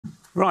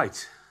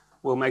Right,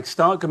 we'll make a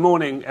start. Good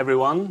morning,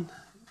 everyone.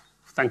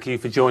 Thank you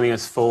for joining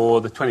us for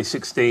the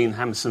 2016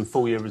 Hammerson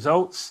full-year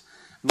results.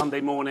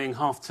 Monday morning,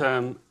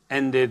 half-term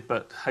ended,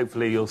 but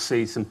hopefully you'll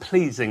see some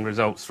pleasing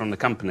results from the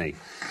company.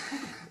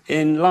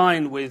 In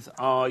line with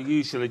our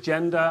usual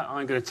agenda,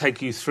 I'm going to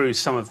take you through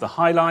some of the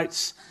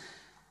highlights.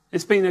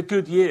 It's been a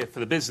good year for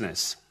the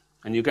business,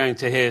 and you're going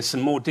to hear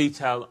some more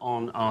detail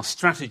on our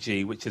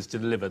strategy, which has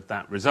delivered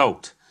that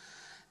result.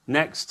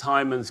 Next,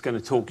 Hyman's going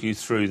to talk you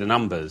through the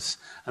numbers,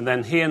 and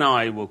then he and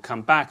I will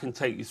come back and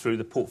take you through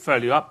the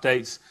portfolio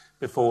updates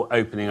before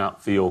opening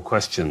up for your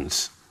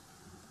questions.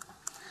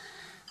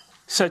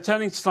 So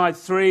turning to slide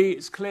 3,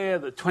 it's clear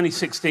that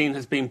 2016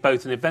 has been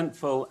both an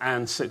eventful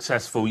and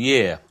successful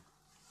year.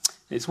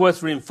 It's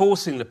worth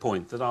reinforcing the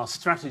point that our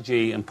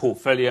strategy and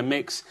portfolio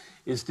mix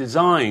is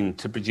designed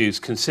to produce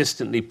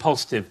consistently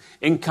positive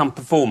income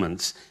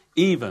performance,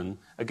 even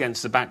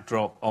against the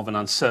backdrop of an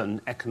uncertain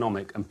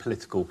economic and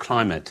political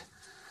climate.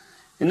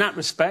 In that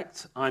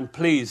respect, I'm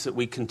pleased that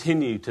we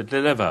continue to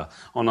deliver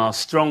on our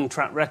strong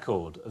track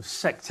record of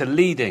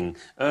sector-leading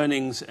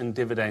earnings and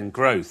dividend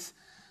growth,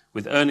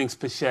 with earnings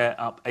per share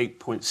up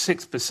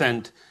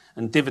 8.6%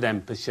 and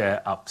dividend per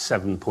share up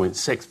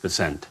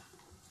 7.6%.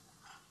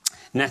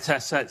 Net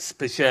assets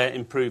per share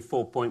improved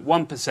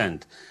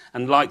 4.1%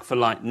 and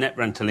like-for-like net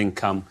rental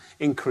income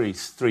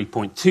increased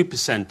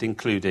 3.2%,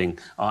 including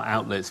our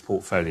outlets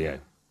portfolio.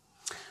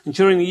 And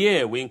during the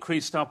year, we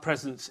increased our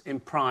presence in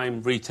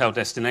prime retail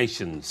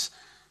destinations,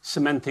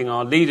 cementing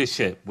our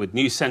leadership with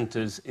new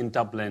centres in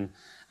Dublin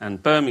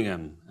and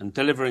Birmingham and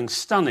delivering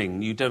stunning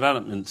new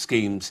development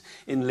schemes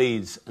in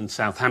Leeds and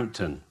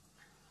Southampton.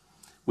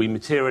 We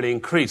materially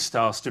increased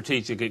our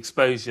strategic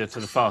exposure to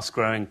the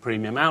fast-growing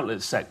premium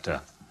outlet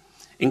sector,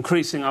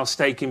 increasing our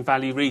stake in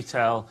value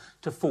retail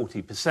to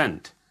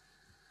 40%.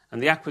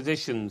 And the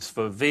acquisitions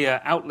for Via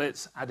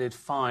Outlets added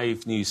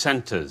 5 new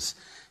centres,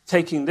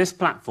 taking this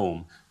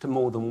platform to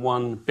more than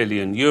 €1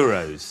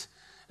 billion,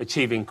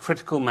 achieving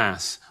critical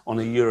mass on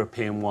a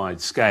European-wide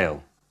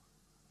scale.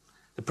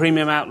 The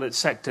premium outlet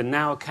sector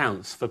now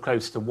accounts for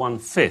close to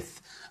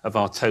 1/5 of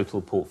our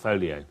total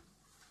portfolio.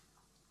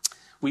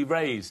 We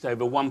raised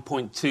over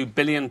 £1.2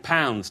 billion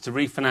to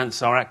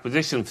refinance our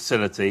acquisition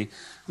facility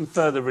and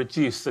further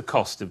reduce the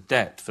cost of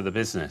debt for the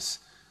business.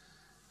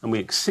 And we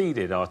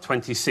exceeded our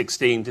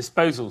 2016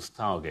 disposals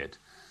target,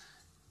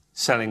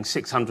 selling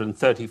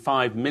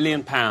 £635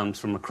 million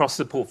from across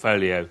the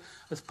portfolio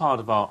as part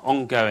of our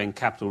ongoing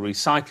capital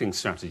recycling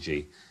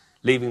strategy,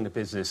 leaving the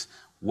business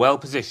well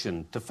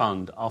positioned to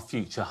fund our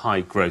future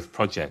high-growth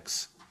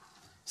projects.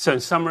 So in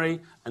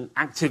summary, an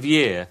active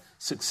year,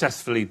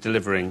 successfully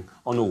delivering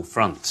on all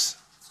fronts.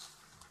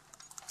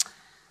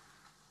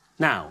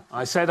 Now,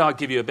 I said I'd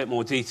give you a bit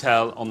more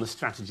detail on the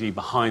strategy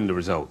behind the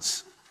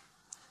results.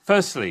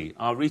 Firstly,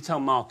 our retail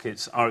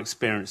markets are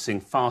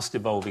experiencing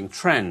fast-evolving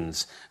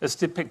trends, as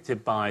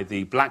depicted by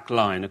the black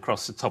line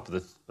across the top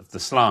of the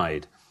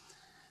slide.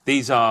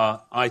 These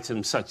are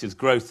items such as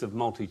growth of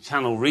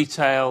multi-channel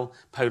retail,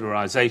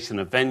 polarisation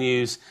of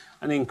venues,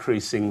 and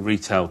increasing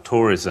retail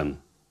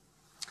tourism.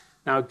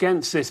 Now,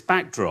 against this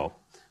backdrop,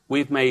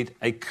 we've made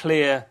a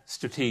clear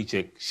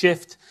strategic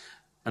shift,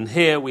 and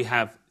here we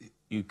have,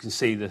 you can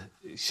see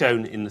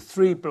shown in the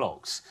 3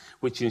 blocks,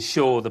 which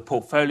ensure the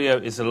portfolio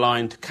is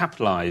aligned to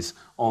capitalise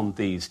on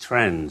these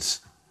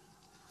trends.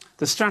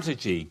 The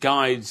strategy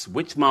guides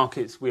which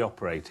markets we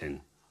operate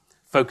in,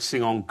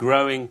 focusing on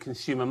growing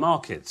consumer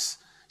markets,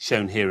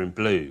 shown here in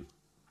blue,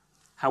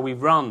 how we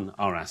run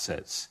our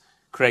assets,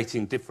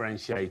 creating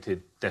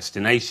differentiated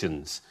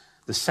destinations,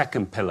 the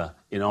second pillar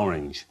in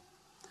orange,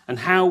 and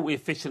how we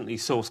efficiently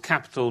source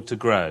capital to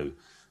grow,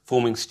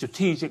 forming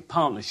strategic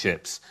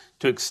partnerships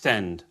to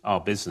extend our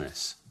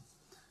business.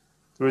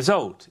 The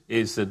result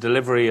is the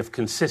delivery of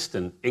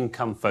consistent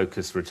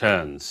income-focused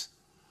returns.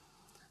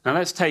 Now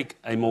let's take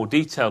a more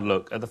detailed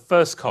look at the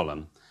first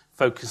column,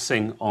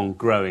 focusing on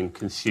growing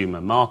consumer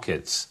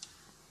markets.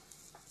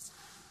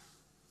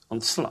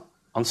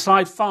 On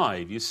slide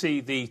 5, you see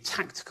the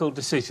tactical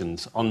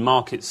decisions on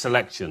market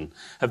selection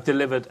have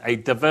delivered a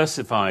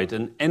diversified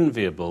and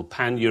enviable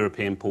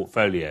pan-European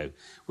portfolio,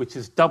 which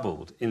has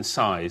doubled in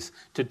size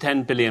to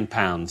 £10 billion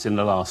in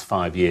the last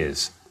 5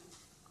 years.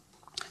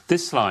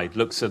 This slide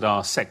looks at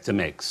our sector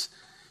mix,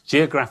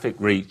 geographic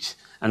reach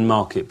and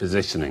market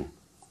positioning.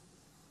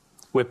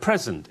 We're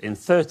present in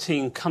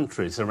 13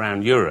 countries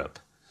around Europe,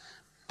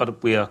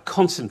 but we are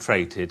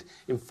concentrated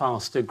in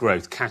faster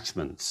growth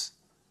catchments.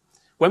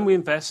 When we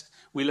invest,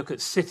 we look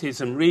at cities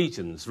and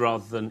regions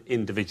rather than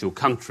individual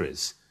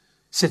countries,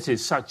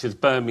 cities such as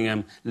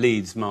Birmingham,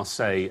 Leeds,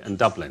 Marseille and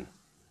Dublin.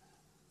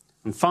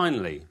 And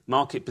finally,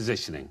 market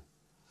positioning.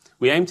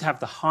 We aim to have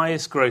the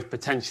highest growth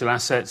potential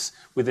assets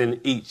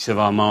within each of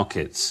our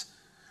markets.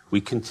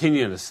 We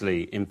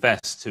continuously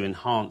invest to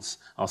enhance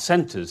our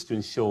centres to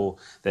ensure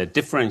they're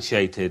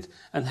differentiated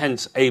and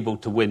hence able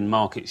to win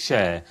market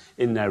share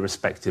in their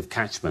respective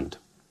catchment.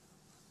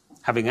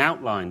 Having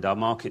outlined our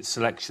market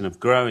selection of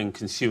growing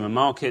consumer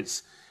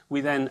markets,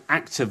 we then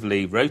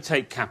actively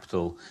rotate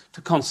capital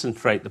to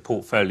concentrate the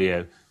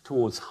portfolio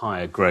towards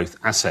higher growth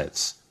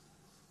assets.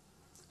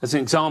 As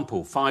an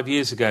example, 5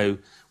 years ago,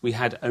 we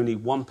had only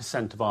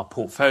 1% of our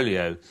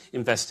portfolio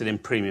invested in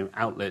premium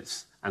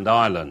outlets and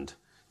Ireland.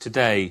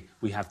 Today,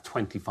 we have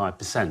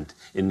 25%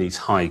 in these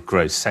high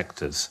growth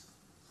sectors.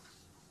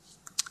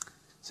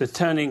 So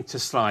turning to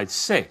slide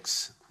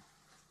 6,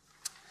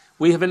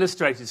 we have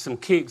illustrated some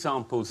key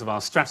examples of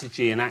our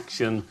strategy in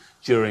action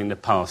during the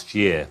past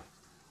year.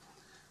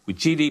 With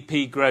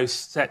GDP growth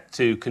set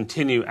to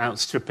continue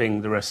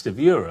outstripping the rest of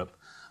Europe,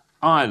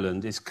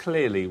 Ireland is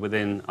clearly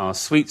within our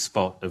sweet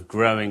spot of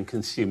growing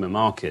consumer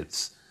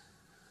markets.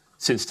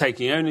 Since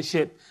taking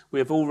ownership, we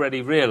have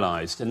already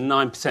realised a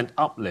 9%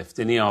 uplift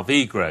in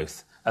ERV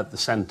growth at the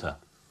centre.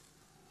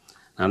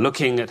 Now,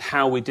 looking at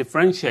how we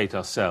differentiate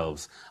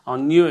ourselves, our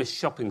newest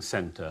shopping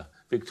centre,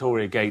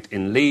 Victoria Gate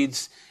in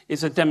Leeds,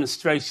 is a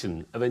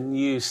demonstration of a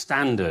new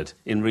standard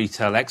in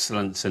retail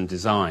excellence and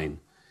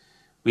design.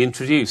 We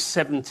introduced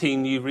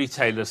 17 new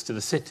retailers to the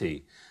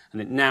city, and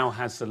it now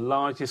has the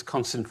largest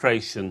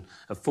concentration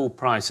of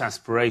full-price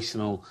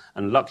aspirational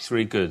and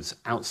luxury goods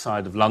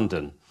outside of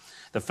London.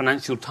 The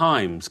Financial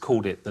Times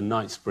called it the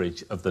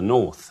Knightsbridge of the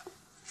North.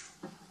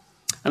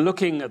 And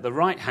looking at the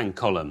right-hand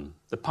column,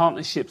 the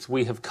partnerships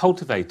we have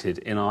cultivated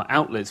in our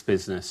outlets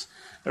business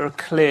are a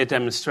clear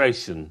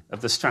demonstration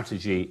of the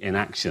strategy in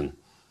action.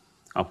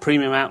 Our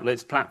premium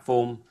outlets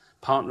platform,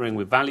 partnering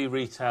with Value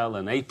Retail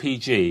and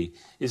APG,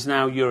 is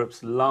now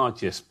Europe's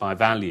largest by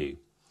value,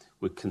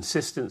 with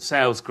consistent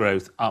sales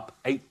growth up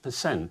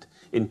 8%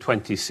 in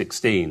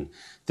 2016,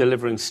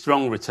 delivering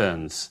strong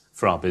returns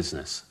for our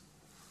business.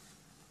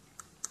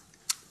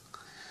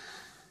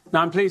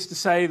 Now, I'm pleased to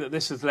say that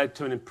this has led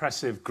to an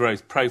impressive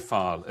growth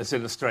profile, as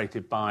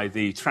illustrated by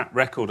the track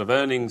record of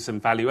earnings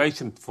and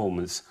valuation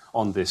performance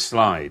on this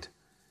slide.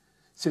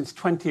 Since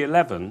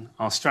 2011,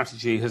 our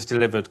strategy has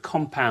delivered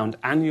compound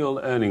annual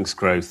earnings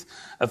growth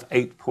of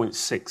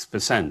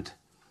 8.6%, and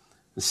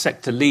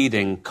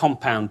sector-leading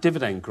compound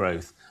dividend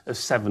growth of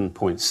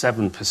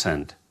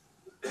 7.7%.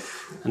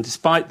 And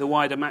despite the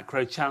wider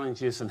macro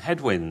challenges and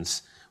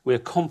headwinds, we are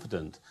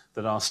confident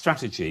that our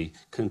strategy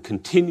can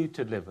continue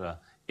to deliver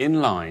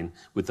in line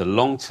with the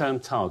long-term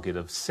target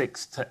of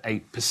 6 to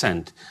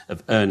 8%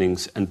 of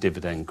earnings and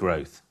dividend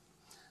growth.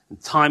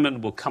 And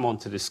Tymon will come on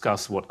to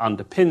discuss what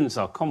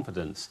underpins our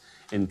confidence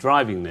in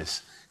driving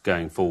this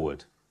going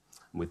forward.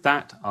 And with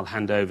that, I'll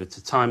hand over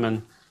to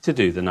Tymon to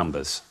do the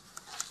numbers.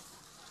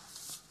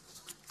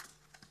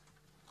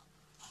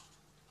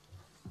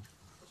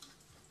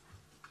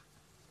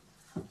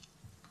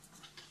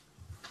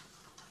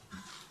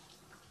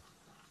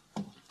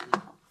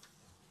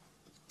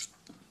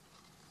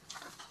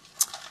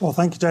 Well,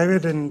 thank you,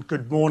 David, and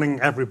good morning,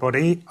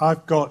 everybody.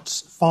 I've got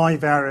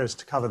 5 areas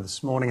to cover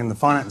this morning in the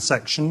finance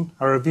section.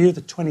 A review of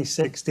the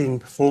 2016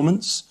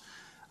 performance,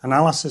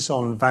 analysis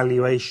on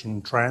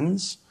valuation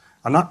trends,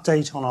 an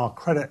update on our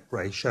credit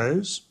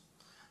ratios,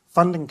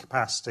 funding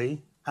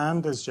capacity,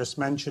 and, as just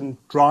mentioned,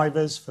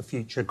 drivers for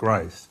future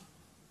growth.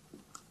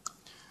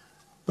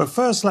 But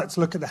first, let's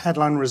look at the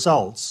headline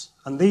results,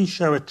 and these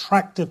show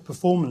attractive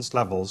performance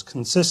levels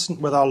consistent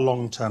with our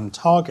long-term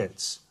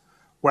targets.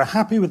 We're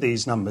happy with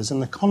these numbers in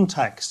the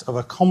context of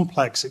a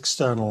complex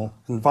external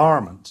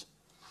environment.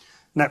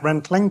 Net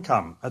rental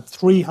income at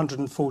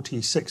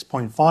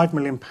 £346.5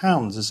 million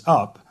is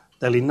up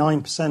nearly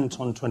 9%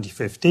 on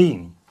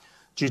 2015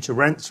 due to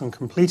rents from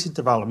completed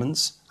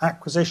developments,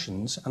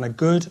 acquisitions and a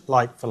good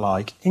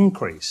like-for-like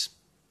increase.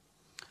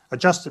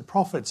 Adjusted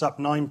profits up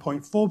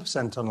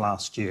 9.4% on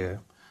last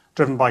year,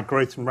 driven by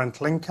growth in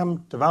rental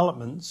income,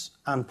 developments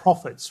and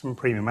profits from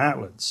premium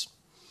outlets.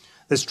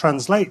 This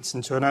translates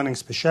into an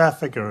earnings per share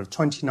figure of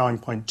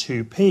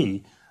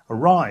 29.2p, a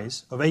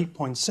rise of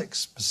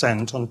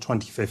 8.6% on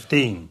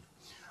 2015.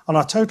 And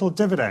our total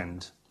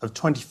dividend of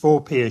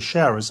 24p a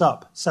share is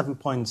up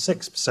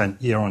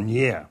 7.6% year on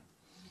year.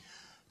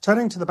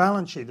 Turning to the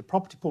balance sheet, the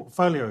property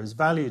portfolio is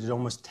valued at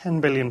almost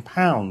 £10 billion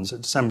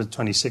at December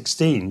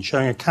 2016,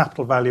 showing a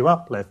capital value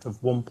uplift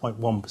of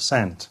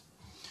 1.1%.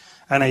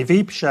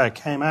 NAV per share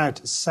came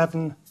out at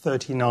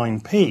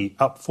 7.39p,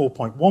 up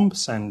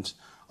 4.1%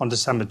 on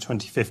December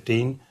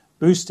 2015,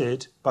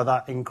 boosted by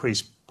that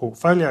increased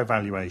portfolio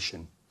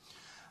valuation.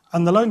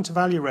 And the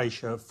loan-to-value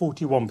ratio of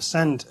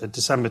 41% at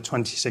December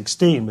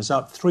 2016 was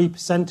up 3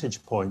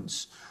 percentage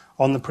points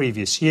on the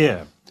previous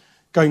year.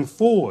 Going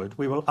forward,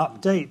 we will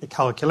update the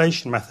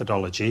calculation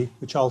methodology,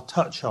 which I'll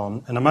touch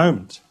on in a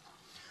moment.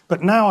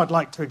 But now I'd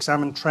like to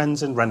examine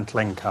trends in rental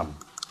income.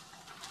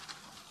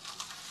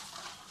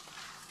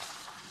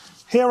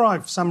 Here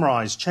I've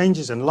summarised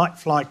changes in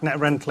like-for-like net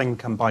rental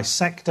income by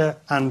sector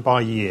and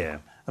by year.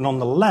 And on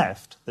the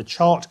left, the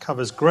chart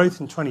covers growth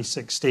in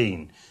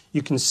 2016.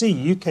 You can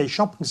see UK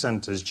shopping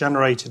centres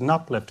generated an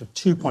uplift of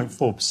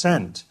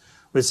 2.4%,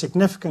 with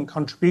significant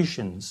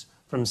contributions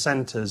from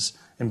centres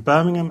in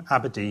Birmingham,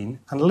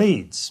 Aberdeen and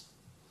Leeds.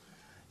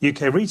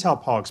 UK retail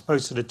parks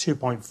posted a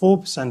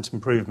 2.4%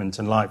 improvement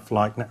in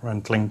like-for-like net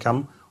rental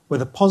income,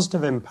 with a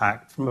positive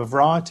impact from a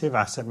variety of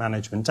asset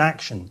management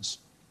actions.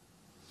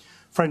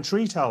 French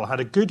retail had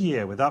a good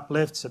year with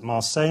uplifts at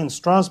Marseille and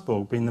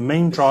Strasbourg being the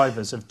main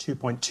drivers of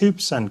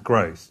 2.2%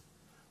 growth,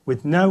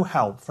 with no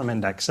help from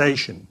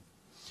indexation.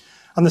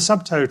 And the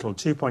subtotal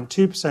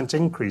 2.2%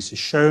 increase is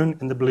shown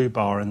in the blue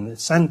bar in the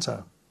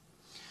centre.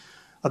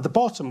 At the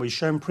bottom, we've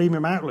shown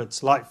premium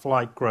outlets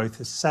like-for-like growth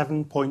of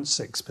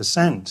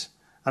 7.6%,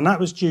 and that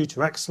was due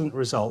to excellent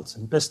results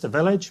in Bicester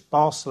Village,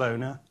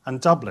 Barcelona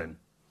and Dublin.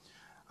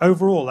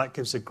 Overall, that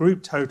gives a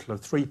group total of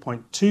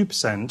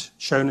 3.2%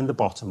 shown in the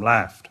bottom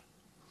left.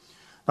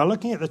 Now,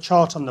 looking at the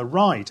chart on the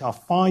right, our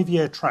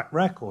 5-year track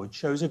record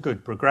shows a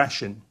good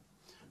progression.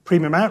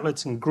 Premium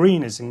outlets in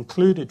green is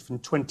included from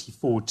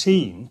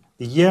 2014,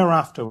 the year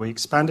after we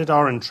expanded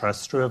our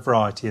interest through a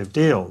variety of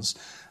deals,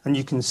 and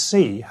you can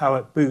see how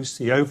it boosts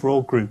the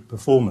overall group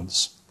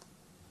performance.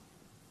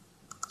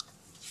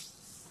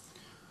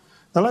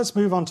 Now let's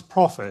move on to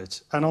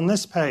profit, and on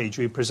this page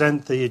we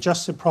present the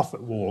adjusted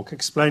profit walk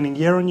explaining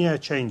year-on-year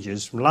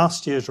changes from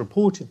last year's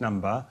reported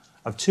number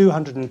of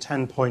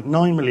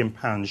 £210.9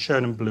 million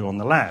shown in blue on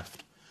the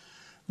left.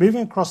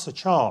 Moving across the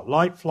chart,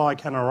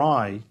 like-for-like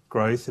NRI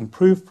growth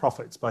improved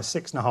profits by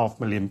 £6.5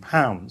 million.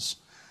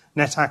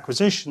 Net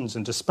acquisitions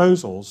and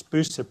disposals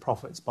boosted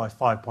profits by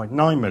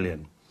 £5.9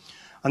 million.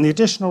 And the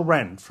additional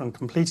rent from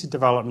completed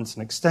developments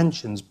and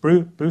extensions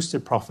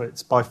boosted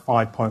profits by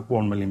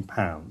 £5.1 million.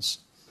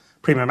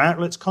 Premium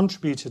outlets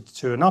contributed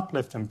to an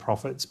uplift in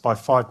profits by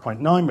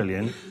 £5.9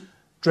 million,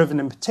 driven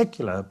in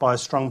particular by a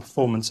strong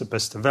performance at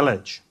Bicester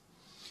Village.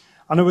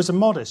 And there was a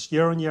modest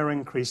year-on-year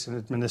increase in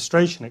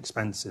administration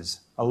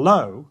expenses,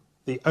 although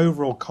the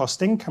overall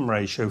cost-income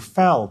ratio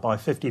fell by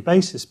 50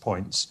 basis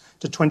points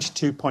to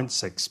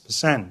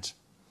 22.6%.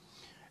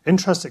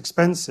 Interest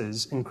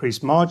expenses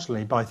increased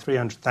marginally by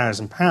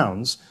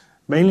 £300,000,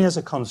 mainly as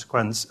a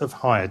consequence of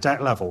higher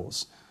debt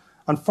levels.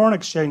 And foreign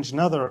exchange and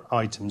other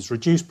items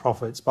reduced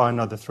profits by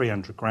another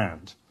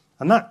 £300,000.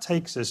 And that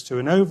takes us to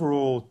an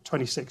overall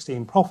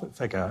 2016 profit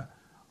figure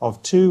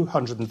of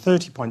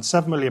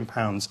 £230.7 million,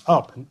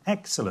 up an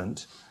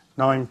excellent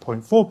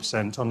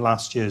 9.4% on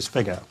last year's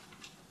figure.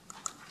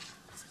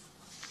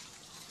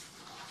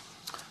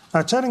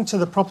 Now, turning to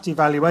the property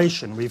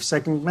valuation, we've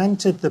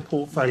segmented the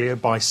portfolio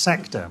by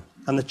sector,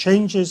 and the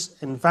changes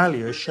in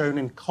value are shown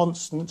in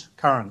constant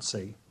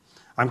currency.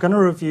 I'm going to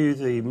review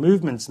the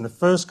movements in the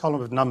first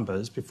column of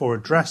numbers before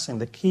addressing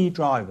the key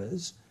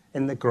drivers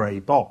in the grey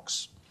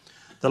box.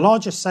 The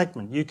largest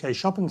segment, UK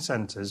shopping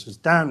centres, was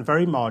down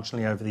very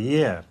marginally over the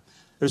year.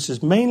 This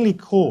was mainly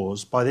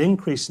caused by the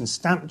increase in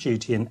stamp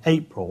duty in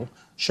April,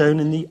 shown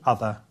in the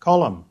other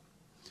column.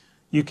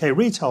 UK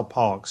retail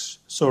parks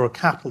saw a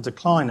capital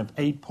decline of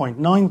 8.9%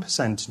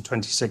 in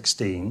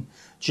 2016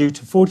 due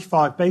to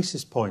 45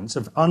 basis points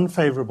of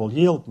unfavourable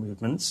yield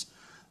movements,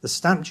 the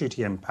stamp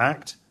duty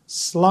impact,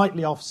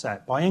 slightly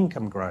offset by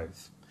income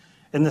growth.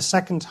 In the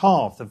second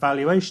half, the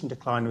valuation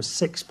decline was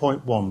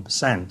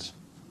 6.1%.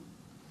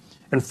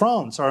 In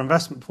France, our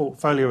investment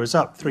portfolio was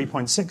up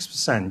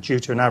 3.6% due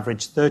to an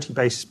average 30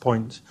 basis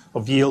points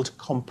of yield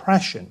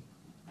compression.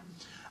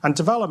 And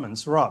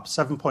developments were up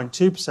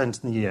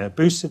 7.2% in the year,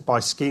 boosted by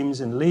schemes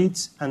in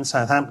Leeds and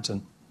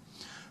Southampton.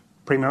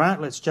 Premium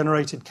outlets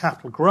generated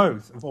capital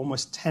growth of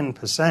almost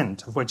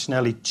 10%, of which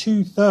nearly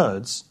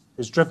 2/3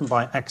 is driven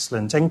by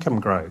excellent income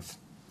growth.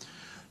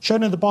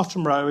 Shown in the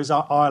bottom row is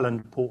our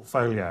Ireland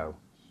portfolio.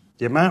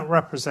 The amount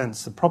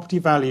represents the property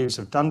values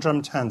of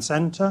Dundrum Town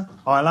Centre,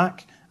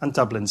 Ilac and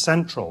Dublin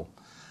Central.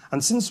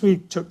 And since we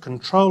took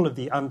control of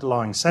the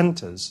underlying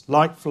centres,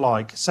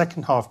 like-for-like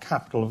second half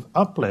capital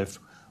uplift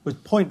was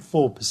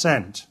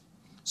 0.4%,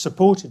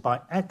 supported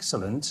by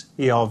excellent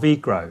ERV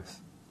growth.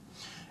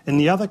 In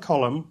the other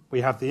column,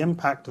 we have the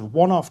impact of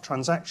one-off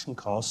transaction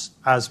costs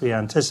as we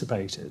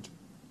anticipated.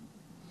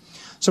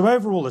 So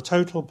overall, the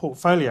total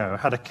portfolio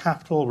had a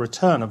capital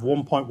return of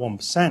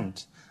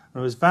 1.1%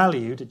 and was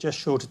valued at just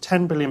short of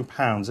 £10 billion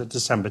at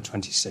December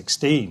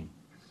 2016.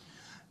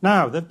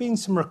 Now, there have been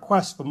some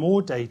requests for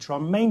more data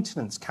on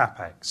maintenance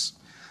capex,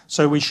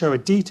 so we show a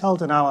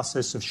detailed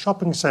analysis of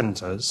shopping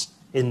centres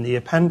in the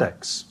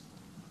appendix.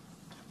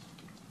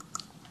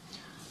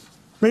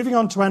 Moving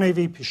on to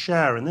NAV per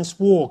share, in this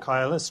walk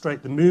I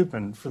illustrate the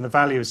movement from the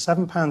value of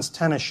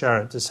 £7.10 a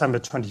share at December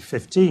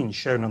 2015,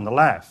 shown on the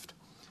left,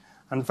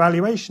 and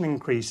valuation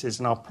increases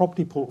in our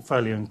property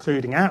portfolio,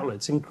 including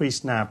outlets,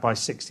 increased now by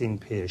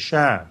 16p a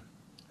share.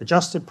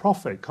 Adjusted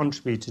profit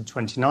contributed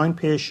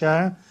 29p a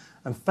share,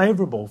 and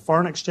favourable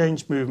foreign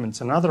exchange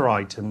movements and other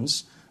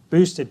items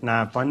boosted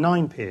NAV by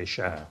 9p a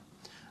share.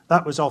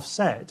 That was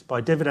offset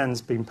by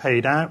dividends being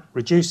paid out,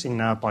 reducing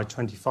NAV by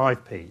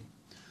 25p.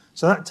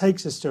 So that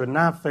takes us to a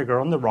NAV figure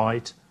on the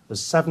right of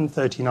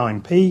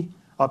 739p,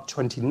 up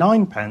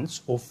 29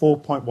 pence or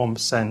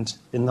 4.1%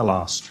 in the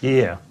last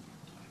year.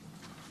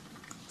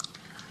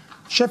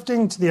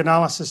 Shifting to the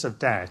analysis of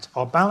debt,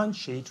 our balance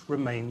sheet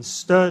remains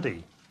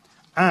sturdy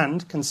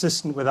and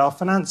consistent with our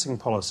financing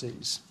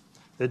policies.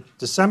 The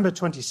December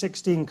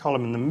 2016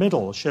 column in the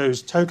middle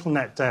shows total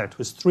net debt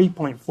was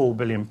 £3.4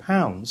 billion,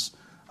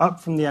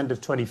 up from the end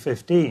of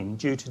 2015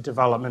 due to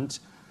development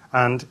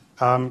and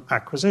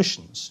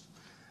acquisitions.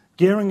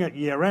 Gearing at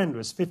year-end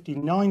was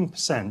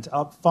 59%,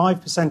 up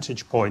 5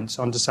 percentage points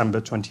on December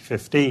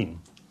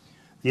 2015.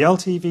 The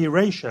LTV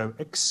ratio,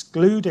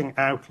 excluding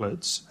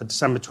outlets, at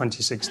December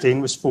 2016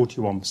 was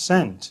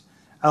 41%.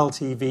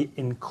 LTV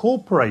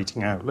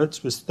incorporating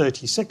outlets was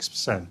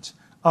 36%,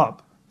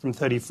 up from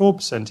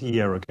 34% a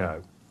year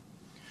ago.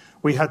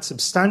 We had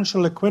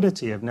substantial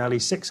liquidity of nearly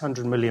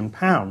 £600 million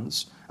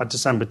at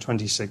December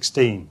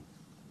 2016.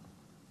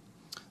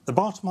 The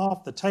bottom half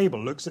of the table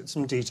looks at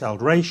some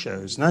detailed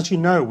ratios, and as you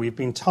know, we've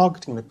been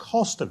targeting the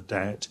cost of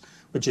debt,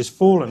 which has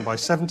fallen by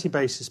 70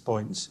 basis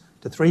points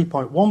to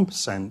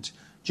 3.1%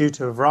 due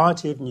to a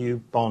variety of new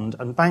bond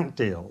and bank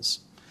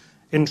deals.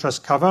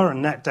 Interest cover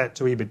and net debt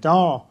to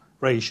EBITDA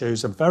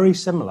ratios are very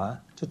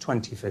similar to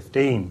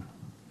 2015.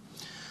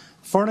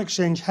 Foreign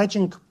exchange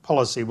hedging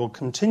policy will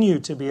continue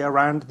to be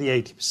around the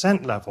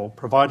 80% level,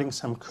 providing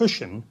some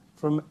cushion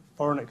from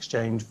foreign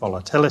exchange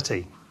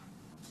volatility.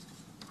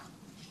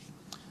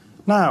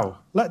 Now,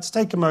 let's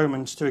take a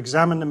moment to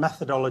examine the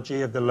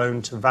methodology of the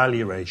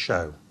loan-to-value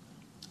ratio.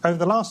 Over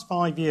the last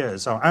 5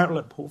 years, our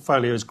outlet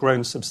portfolio has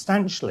grown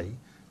substantially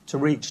to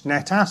reach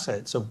net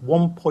assets of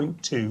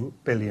 £1.2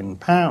 billion.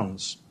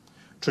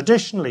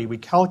 Traditionally, we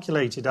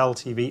calculated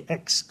LTV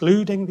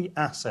excluding the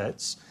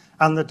assets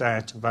and the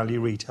debt of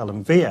Value Retail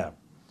and VIA.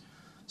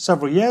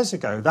 Several years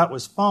ago, that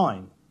was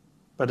fine,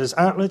 but as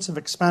outlets have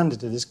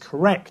expanded, it is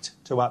correct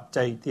to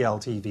update the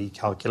LTV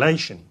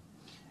calculation.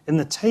 In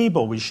the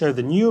table, we show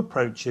the new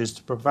approaches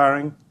to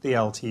preparing the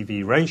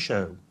LTV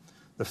ratio.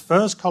 The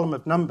first column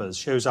of numbers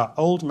shows our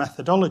old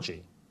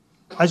methodology.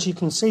 As you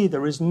can see,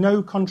 there is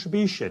no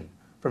contribution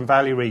from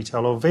Value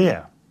Retail or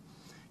VIA,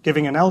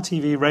 giving an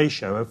LTV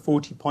ratio of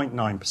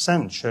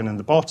 40.9% shown in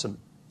the bottom.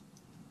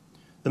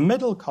 The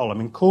middle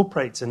column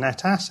incorporates the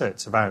net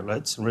assets of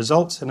outlets and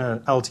results in an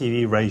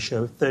LTV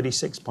ratio of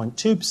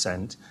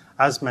 36.2%,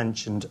 as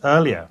mentioned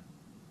earlier.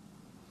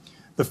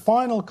 The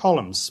final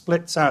column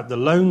splits out the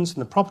loans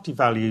and the property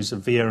values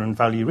of VIA and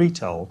Value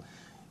Retail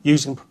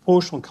using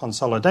proportional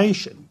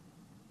consolidation,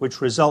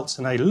 which results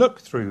in a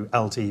look-through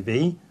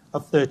LTV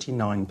of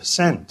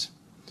 39%.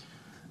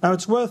 Now,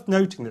 it's worth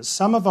noting that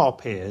some of our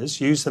peers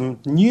use the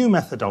new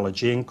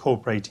methodology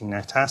incorporating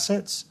net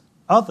assets,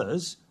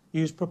 others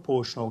use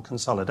proportional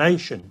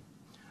consolidation.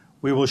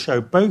 We will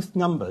show both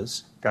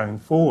numbers going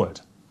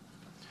forward.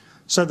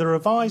 So the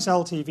revised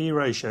LTV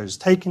ratios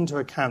take into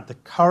account the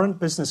current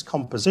business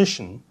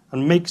composition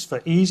and makes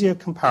for easier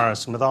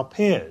comparison with our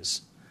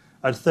peers.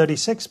 At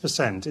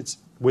 36%, it's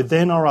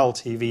within our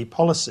LTV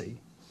policy,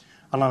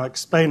 and I'll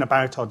explain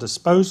about our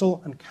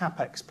disposal and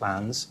CapEx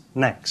plans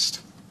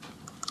next.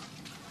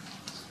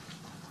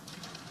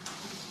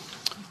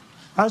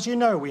 As you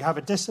know, we have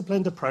a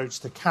disciplined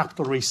approach to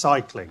capital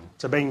recycling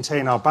to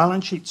maintain our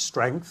balance sheet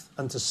strength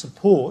and to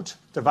support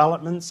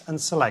developments and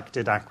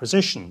selected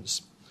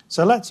acquisitions.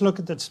 So let's look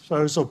at the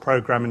disposal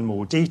programme in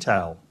more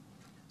detail.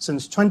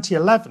 Since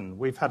 2011,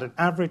 we've had an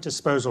average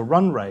disposal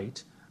run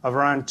rate of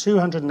around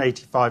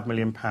 £285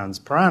 million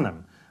per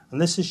annum, and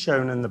this is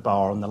shown in the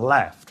bar on the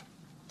left.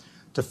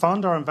 To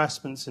fund our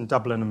investments in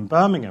Dublin and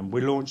Birmingham,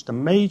 we launched a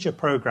major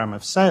programme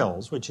of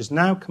sales, which is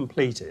now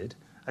completed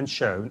and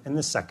shown in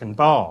the second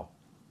bar.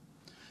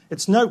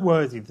 It's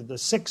noteworthy that the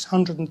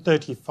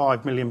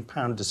 £635 million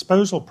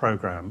disposal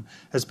programme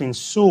has been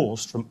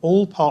sourced from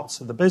all parts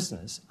of the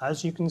business,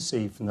 as you can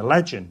see from the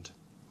legend.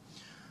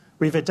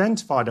 We've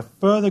identified a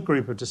further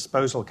group of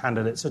disposal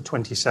candidates for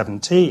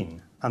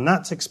 2017, and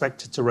that's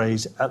expected to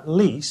raise at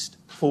least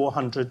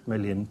 £400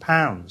 million.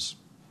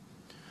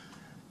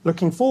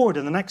 Looking forward,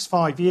 in the next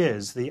 5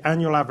 years, the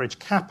annual average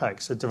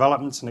CapEx of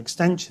developments and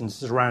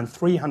extensions is around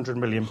 £300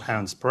 million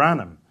per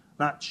annum.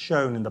 That's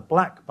shown in the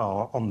black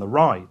bar on the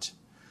right.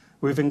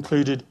 We've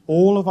included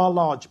all of our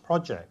large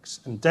projects,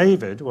 and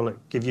David will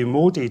give you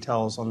more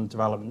details on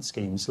development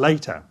schemes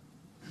later.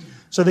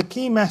 So the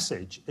key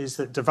message is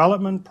that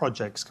development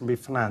projects can be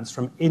financed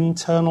from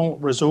internal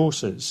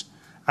resources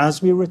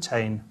as we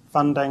retain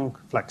funding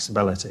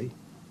flexibility.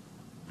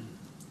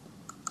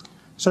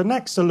 So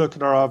next, a look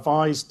at our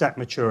revised debt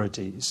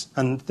maturities,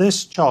 and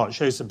this chart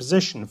shows the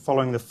position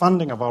following the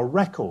funding of our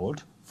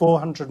record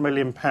 £400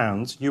 million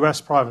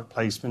US private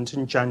placement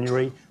in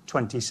January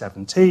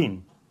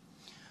 2017.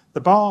 The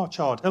bar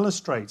chart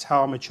illustrates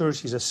how our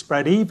maturities are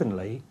spread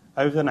evenly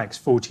over the next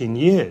 14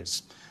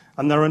 years,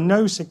 and there are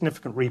no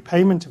significant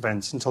repayment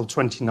events until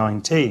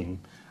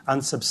 2019,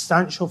 and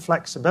substantial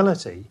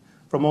flexibility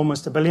from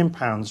almost £1 billion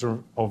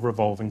of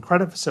revolving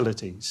credit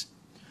facilities.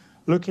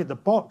 Looking at the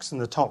box in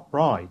the top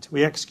right,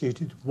 we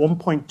executed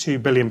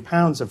 £1.2 billion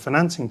of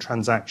financing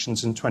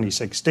transactions in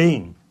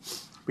 2016.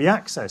 We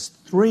accessed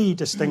 3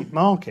 distinct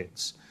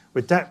markets,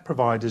 with debt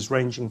providers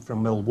ranging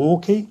from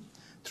Milwaukee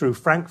through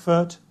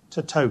Frankfurt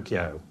to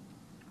Tokyo.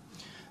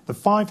 The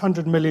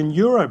 €500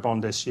 million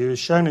bond issue is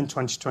shown in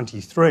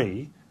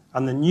 2023,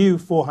 and the new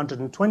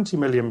 £420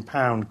 million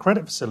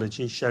credit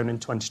facility shown in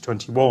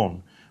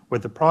 2021,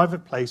 with the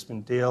private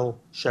placement deal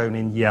shown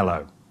in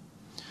yellow.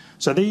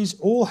 So these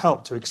all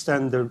help to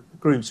extend the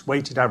group's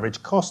weighted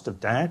average cost of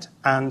debt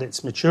and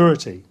its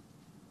maturity.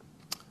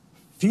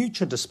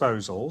 Future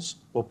disposals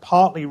will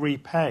partly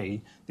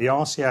repay the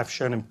RCF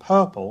shown in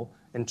purple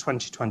in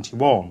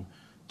 2021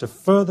 to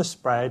further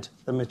spread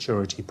the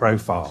maturity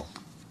profile.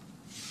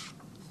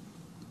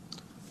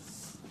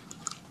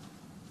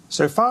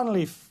 So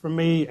finally, from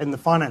me in the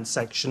finance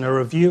section, a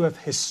review of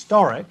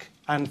historic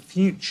and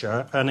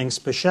future earnings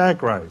per share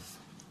growth.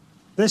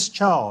 This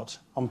chart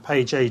on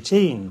page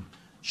 18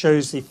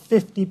 shows the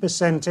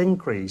 50%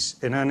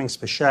 increase in earnings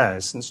per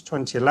share since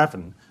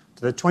 2011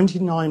 to the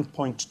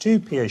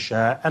 29.2p a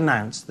share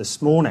announced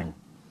this morning.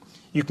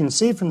 You can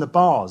see from the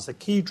bars the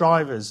key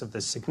drivers of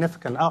this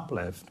significant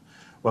uplift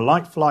were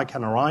like-for-like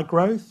NRI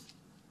growth,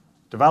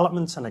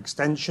 developments and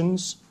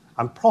extensions,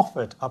 and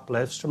profit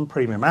uplifts from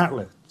premium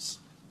outlets.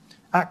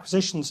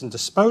 Acquisitions and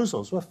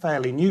disposals were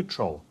fairly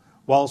neutral,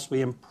 whilst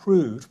we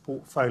improved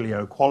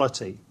portfolio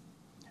quality.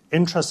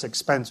 Interest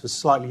expense was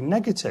slightly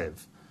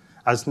negative,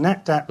 as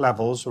net debt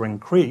levels were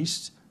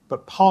increased,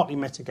 but partly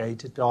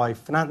mitigated by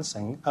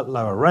financing at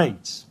lower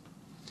rates.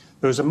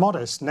 There was a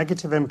modest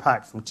negative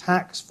impact from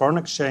tax, foreign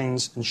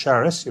exchange and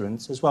share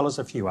issuance, as well as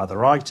a few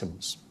other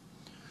items.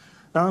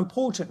 Now,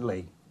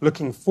 importantly,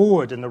 looking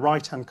forward in the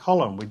right-hand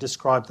column, we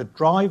describe the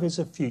drivers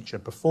of future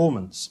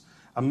performance,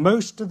 and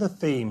most of the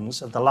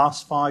themes of the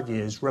last 5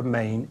 years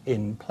remain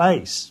in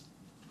place.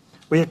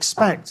 We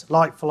expect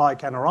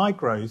like-for-like NRI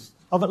growth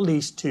of at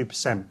least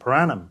 2% per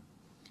annum.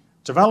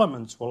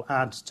 Developments will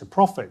add to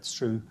profits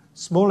through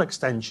small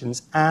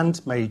extensions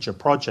and major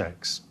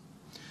projects.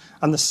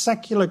 And the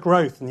secular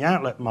growth in the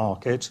outlet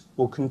market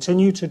will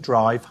continue to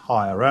drive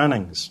higher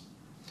earnings.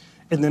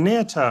 In the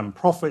near term,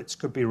 profits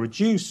could be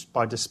reduced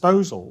by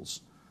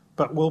disposals,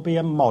 but will be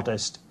a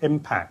modest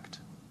impact.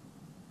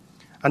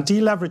 And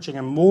deleveraging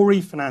and more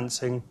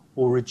refinancing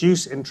will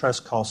reduce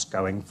interest costs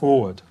going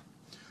forward.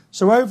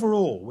 So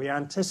overall, we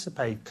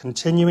anticipate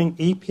continuing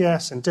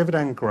EPS and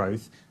dividend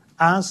growth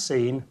as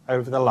seen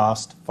over the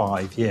last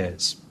 5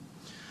 years.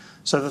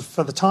 So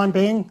for the time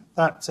being,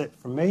 that's it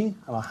from me,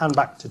 and I'll hand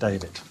back to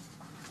David.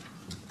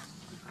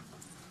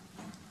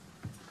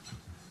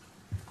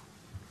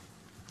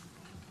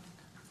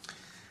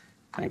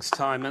 Thanks,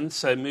 Timon.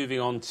 So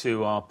moving on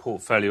to our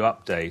portfolio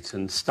update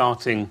and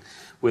starting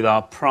with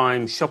our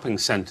prime shopping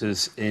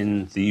centres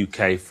in the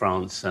UK,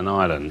 France and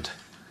Ireland.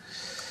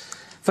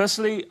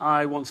 Firstly,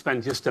 I want to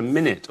spend just a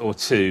minute or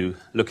two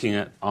looking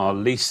at our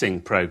leasing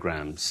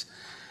programmes.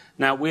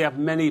 Now, we have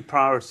many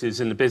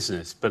priorities in the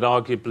business, but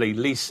arguably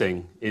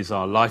leasing is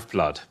our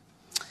lifeblood.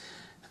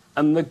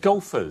 And the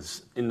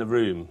golfers in the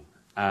room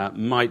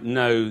might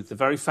know the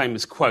very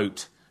famous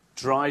quote,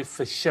 "Drive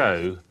for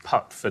show,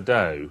 putt for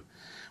dough."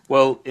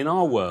 Well, in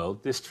our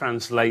world, this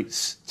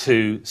translates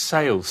to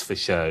sales for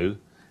show,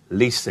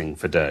 leasing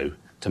for dough,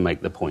 to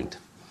make the point.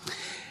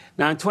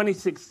 Now, in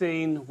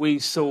 2016, we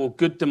saw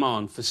good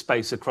demand for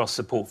space across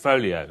the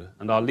portfolio,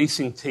 and our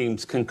leasing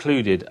teams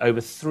concluded over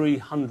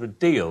 300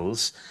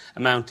 deals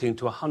amounting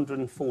to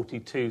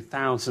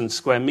 142,000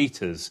 square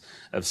metres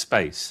of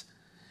space.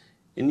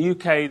 In the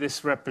UK,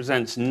 this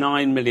represents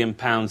 £9 million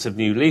of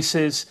new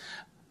leases,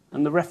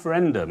 and the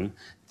referendum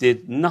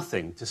did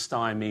nothing to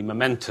stymie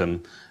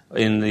momentum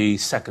in the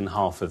second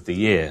half of the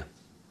year.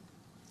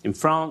 In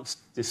France,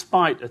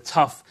 despite a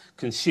tough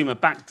consumer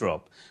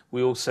backdrop,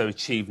 we also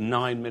achieved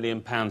 £9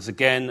 million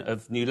again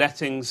of new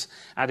lettings,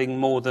 adding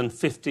more than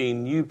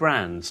 15 new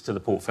brands to the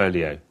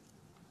portfolio.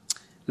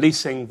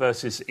 Leasing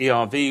versus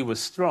ERV was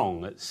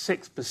strong at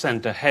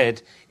 6%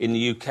 ahead in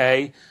the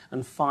UK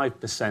and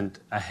 5%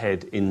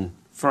 ahead in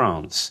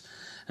France.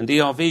 And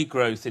ERV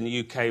growth in the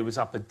UK was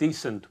up a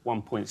decent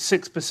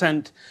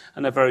 1.6%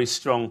 and a very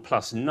strong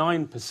plus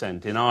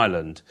 9% in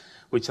Ireland,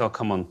 which I'll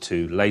come on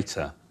to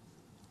later.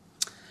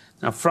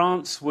 Now,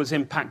 France was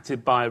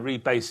impacted by a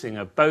rebasing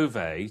of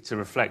Beauvais to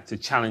reflect a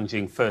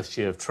challenging first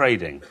year of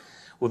trading,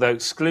 although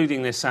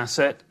excluding this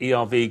asset,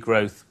 ERV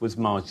growth was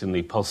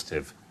marginally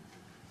positive.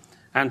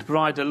 And to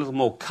provide a little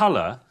more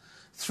colour,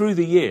 through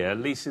the year,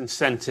 lease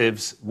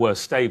incentives were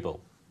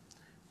stable.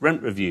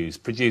 Rent reviews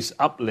produced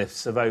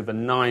uplifts of over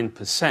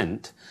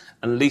 9%,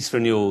 and lease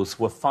renewals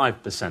were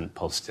 5%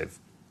 positive.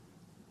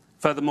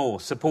 Furthermore,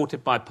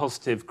 supported by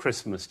positive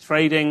Christmas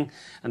trading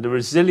and a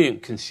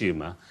resilient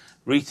consumer,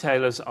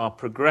 retailers are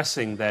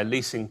progressing their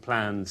leasing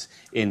plans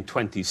in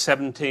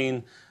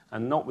 2017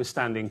 and,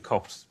 notwithstanding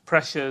cost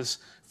pressures,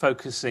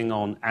 focusing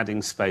on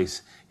adding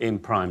space in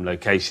prime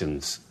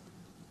locations.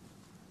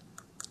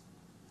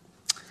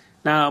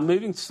 Now,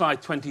 moving to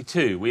slide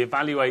 22, we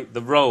evaluate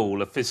the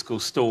role of physical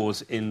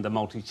stores in the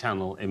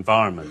multi-channel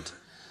environment.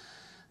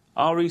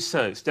 Our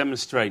research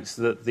demonstrates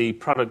that the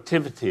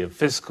productivity of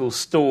physical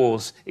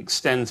stores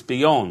extends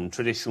beyond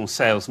traditional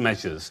sales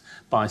measures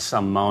by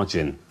some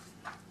margin.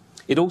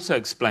 It also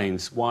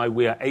explains why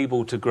we are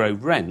able to grow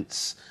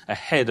rents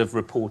ahead of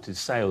reported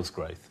sales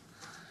growth.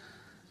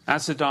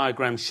 As the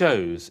diagram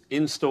shows,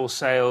 in-store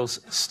sales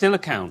still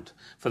account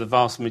for the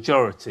vast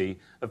majority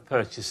of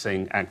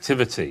purchasing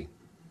activity.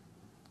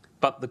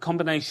 But the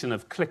combination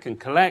of click and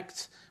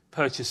collect,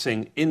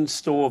 purchasing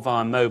in-store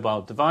via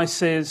mobile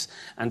devices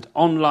and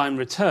online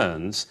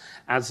returns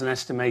adds an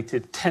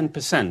estimated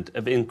 10%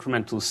 of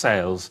incremental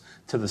sales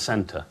to the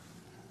centre.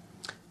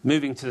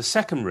 Moving to the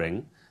second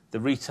ring, the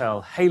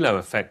retail halo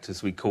effect,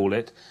 as we call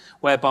it,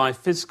 whereby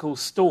physical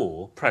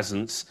store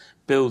presence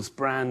builds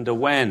brand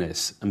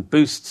awareness and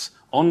boosts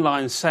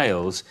online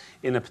sales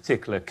in a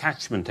particular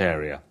catchment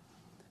area.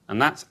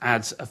 And that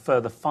adds a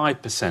further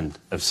 5%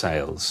 of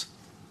sales.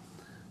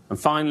 And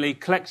finally,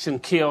 collection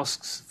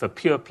kiosks for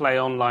pure-play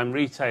online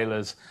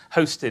retailers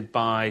hosted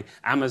by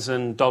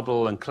Hammerson,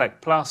 Doddle and Collect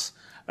Plus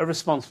are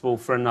responsible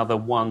for another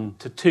 1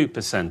 to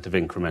 2% of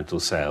incremental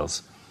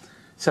sales.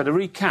 So to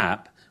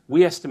recap,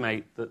 we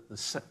estimate that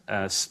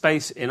the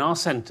space in our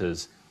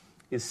centres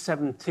is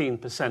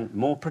 17%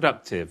 more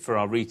productive for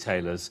our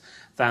retailers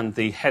than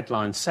the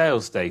headline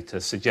sales data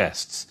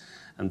suggests,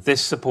 and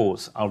this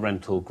supports our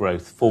rental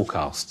growth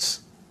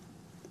forecasts.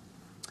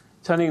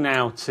 Turning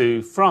now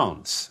to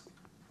France.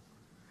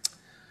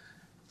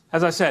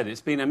 As I said,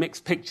 it's been a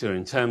mixed picture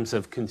in terms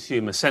of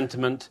consumer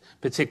sentiment,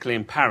 particularly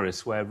in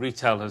Paris, where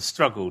retail has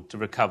struggled to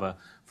recover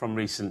from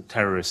recent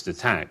terrorist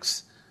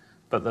attacks.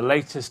 But the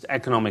latest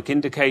economic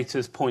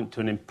indicators point to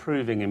an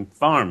improving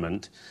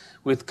environment,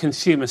 with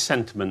consumer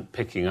sentiment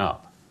picking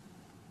up.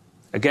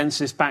 Against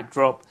this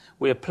backdrop,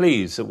 we are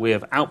pleased that we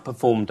have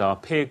outperformed our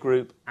peer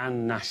group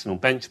and national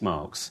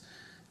benchmarks,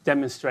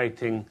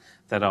 demonstrating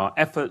that our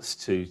efforts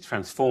to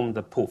transform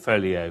the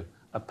portfolio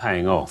are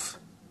paying off.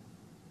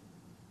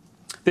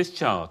 This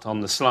chart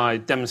on the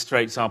slide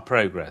demonstrates our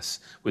progress,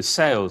 with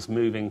sales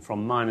moving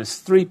from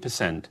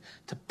 -3%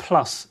 to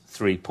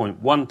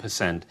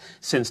 +3.1%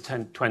 since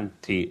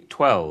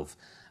 2012,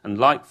 and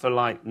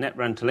like-for-like net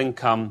rental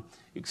income,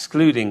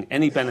 excluding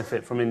any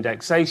benefit from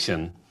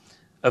indexation,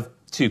 of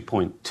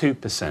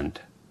 2.2%.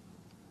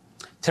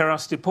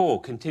 Terrasse du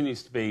Port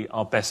continues to be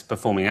our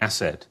best-performing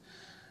asset,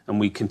 and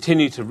we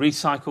continue to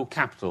recycle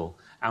capital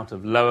out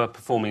of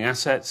lower-performing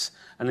assets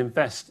and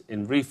invest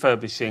in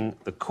refurbishing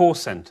the core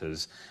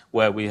centres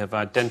where we have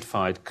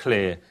identified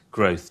clear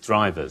growth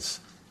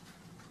drivers.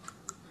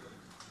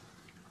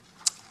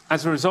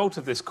 As a result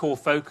of this core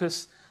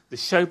focus, the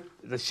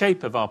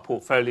shape of our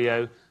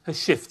portfolio has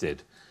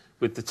shifted,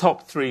 with the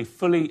top 3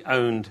 fully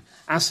owned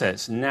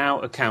assets now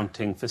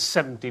accounting for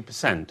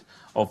 70%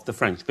 of the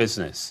French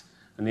business,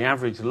 and the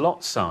average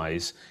lot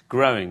size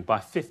growing by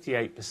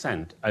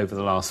 58% over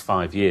the last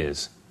 5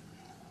 years.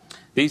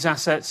 These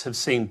assets have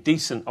seen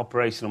decent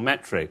operational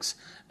metrics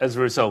as a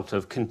result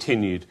of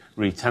continued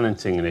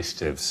re-tenanting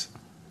initiatives.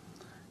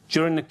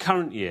 During the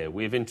current year,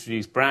 we have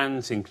introduced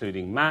brands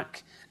including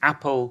MAC,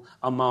 Apple,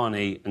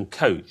 Armani and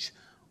Coach,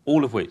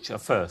 all of which are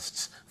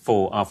firsts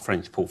for our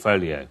French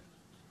portfolio.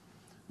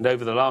 And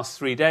over the last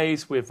 3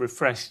 days, we have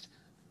refreshed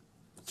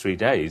 3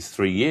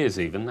 years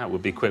even, that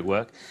would be quick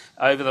work.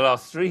 Over the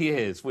last 3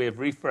 years, we have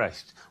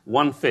refreshed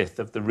 1/5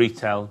 of the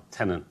retail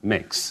tenant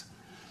mix.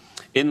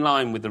 In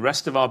line with the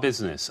rest of our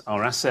business,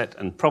 our asset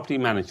and property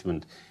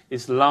management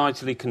is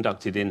largely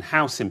conducted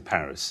in-house in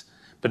Paris,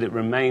 but it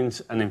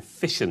remains an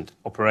efficient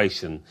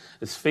operation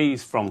as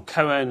fees from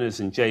co-owners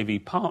and JV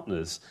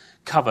partners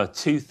cover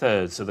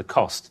 2/3 of the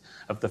cost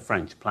of the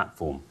French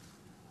platform.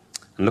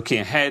 And looking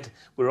ahead,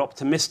 we're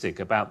optimistic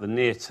about the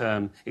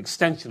near-term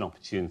extension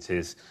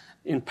opportunities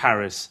in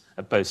Paris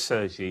at both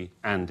Cergy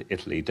and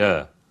Italy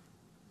d'Ur.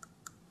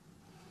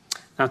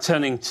 Now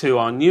turning to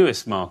our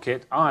newest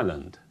market,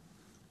 Ireland.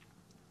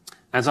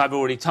 As I've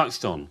already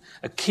touched on,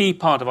 a key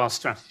part of our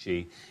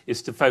strategy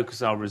is to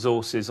focus our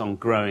resources on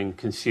growing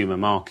consumer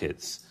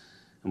markets.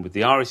 And with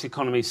the Irish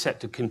economy set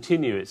to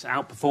continue its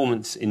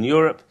outperformance in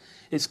Europe,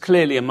 it's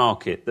clearly a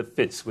market that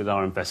fits with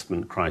our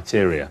investment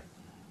criteria.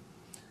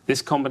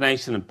 This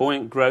combination of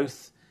buoyant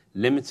growth,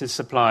 limited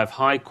supply of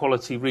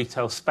high-quality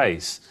retail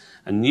space,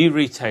 and new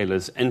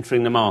retailers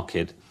entering the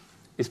market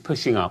is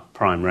pushing up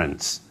prime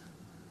rents.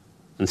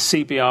 And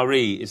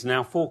CBRE is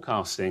now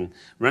forecasting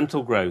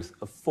rental growth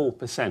of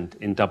 4%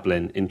 in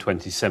Dublin in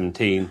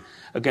 2017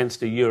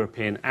 against a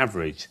European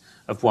average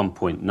of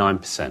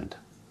 1.9%.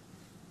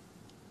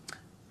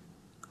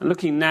 And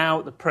looking now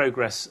at the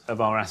progress of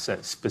our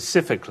assets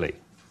specifically.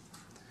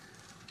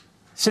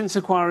 Since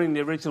acquiring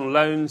the original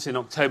loans in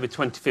October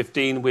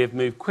 2015, we have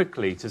moved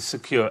quickly to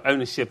secure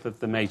ownership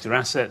of the major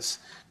assets,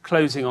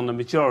 closing on the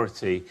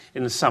majority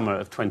in the summer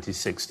of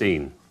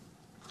 2016.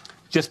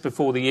 Just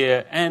before the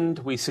year end,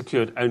 we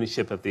secured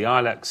ownership of the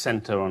Ilax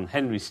Centre on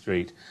Henry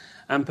Street,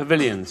 and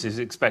Pavilions is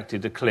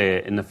expected to clear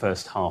in the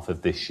first half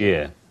of this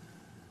year.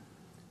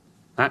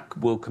 That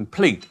will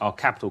complete our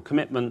capital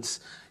commitments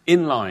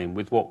in line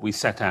with what we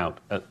set out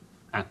at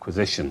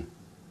acquisition.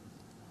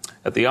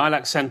 At the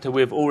Ilax Centre,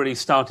 we have already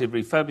started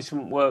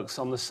refurbishment works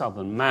on the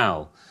Southern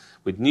Mall,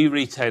 with new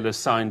retailers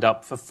signed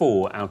up for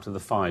 4 out of the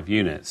 5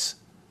 units.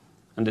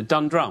 And at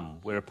Dundrum,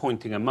 we're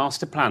appointing a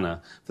master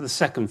planner for the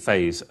second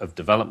phase of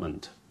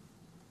development.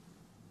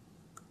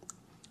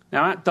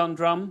 Now, at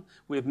Dundrum,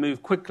 we have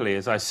moved quickly,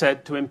 as I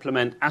said, to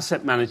implement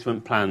asset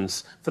management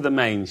plans for the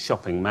main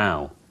shopping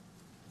mall.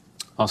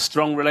 Our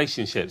strong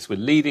relationships with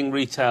leading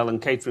retail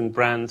and catering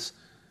brands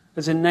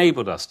has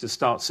enabled us to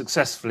start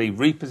successfully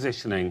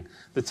repositioning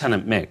the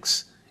tenant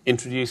mix,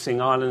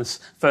 introducing Ireland's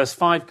first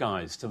Five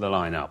Guys to the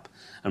lineup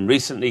and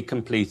recently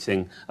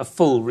completing a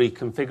full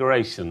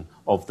reconfiguration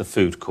of the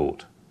food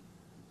court.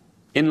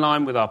 In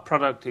line with our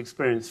product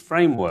experience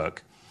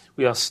framework,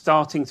 we are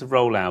starting to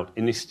roll out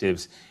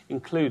initiatives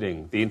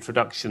including the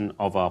introduction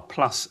of our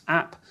Plus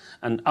app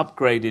and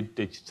upgraded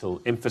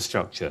digital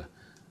infrastructure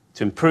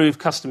to improve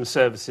customer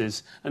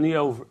services and the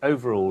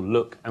overall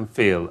look and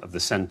feel of the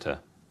centre.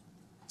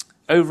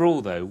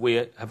 Overall, though, we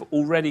have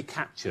already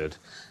captured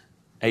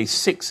a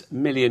 €6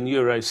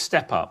 million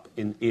step up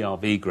in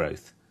ERV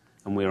growth,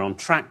 and we are on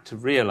track to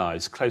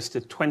realise close to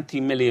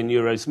 €20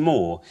 million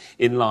more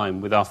in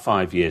line with our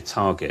 5-year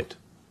target.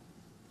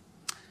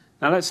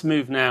 Now let's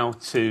move now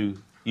to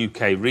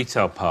UK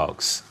retail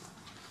parks.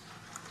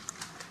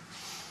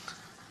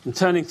 And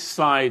turning to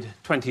slide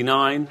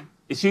 29,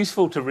 it's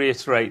useful to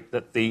reiterate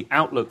that the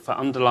outlook for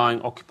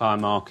underlying occupier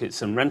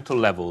markets and rental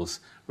levels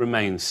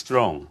remains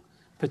strong,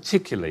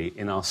 particularly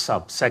in our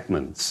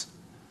sub-segments.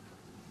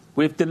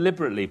 We've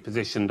deliberately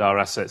positioned our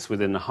assets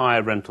within the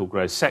higher rental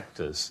growth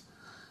sectors,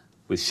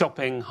 with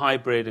shopping,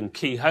 hybrid and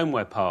key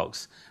homeware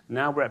parks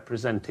now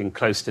representing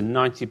close to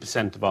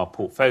 90% of our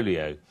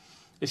portfolio,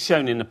 as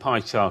shown in the pie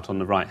chart on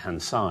the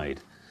right-hand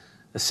side,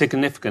 a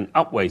significant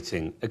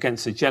upweighting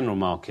against the general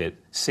market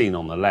seen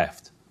on the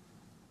left.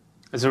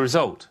 As a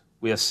result,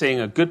 we are seeing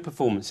a good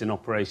performance in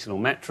operational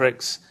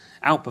metrics,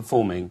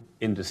 outperforming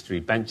industry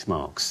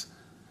benchmarks.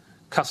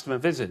 Customer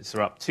visits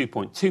are up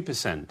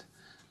 2.2%.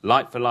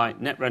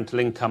 Like-for-like net rental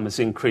income has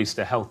increased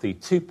a healthy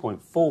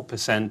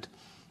 2.4%,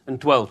 and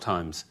dwell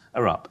times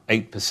are up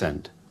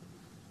 8%.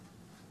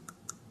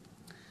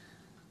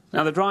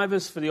 Now, the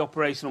drivers for the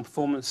operational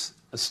performance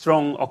are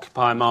strong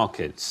occupier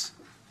markets,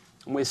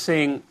 and we're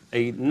seeing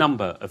a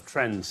number of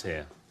trends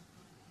here.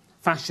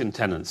 Fashion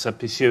tenants are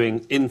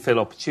pursuing infill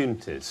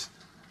opportunities.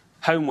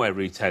 Homeware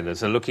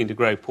retailers are looking to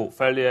grow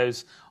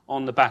portfolios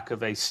on the back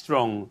of a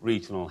strong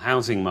regional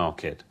housing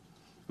market.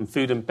 And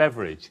food and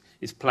beverage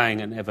is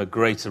playing an ever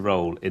greater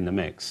role in the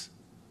mix.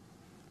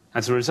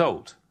 As a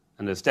result,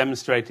 and as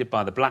demonstrated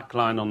by the black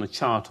line on the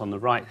chart on the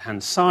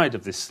right-hand side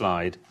of this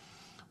slide,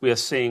 we are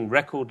seeing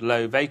record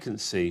low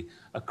vacancy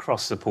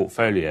across the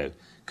portfolio,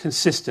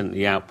 consistently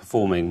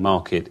outperforming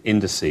market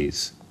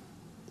indices.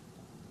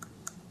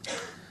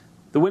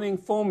 The winning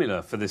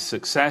formula for this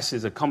success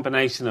is a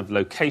combination of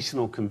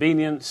locational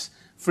convenience,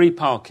 free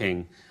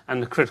parking,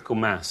 and the critical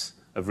mass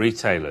of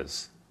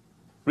retailers.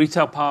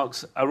 Retail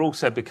parks are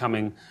also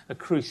becoming a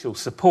crucial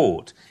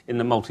support in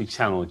the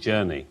multi-channel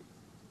journey.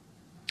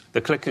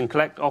 The click and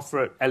collect offer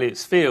at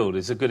Elliott's Field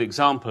is a good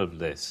example of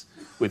this,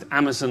 with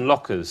Amazon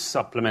lockers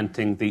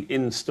supplementing the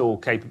in-store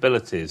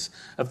capabilities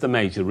of the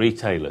major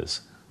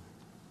retailers.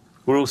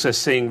 We're also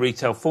seeing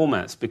retail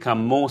formats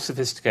become more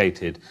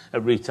sophisticated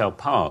at retail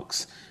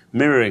parks,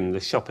 mirroring the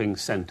shopping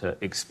centre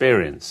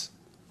experience.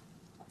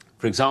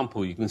 For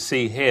example, you can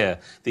see here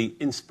the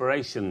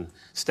inspiration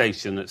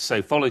station at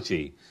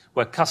Sofology,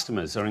 where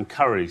customers are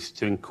encouraged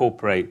to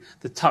incorporate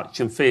the touch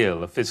and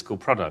feel of physical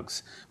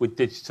products with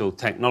digital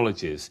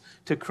technologies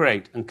to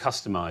create and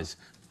customise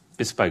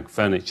bespoke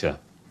furniture.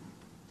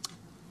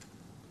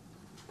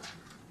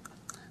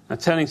 Now,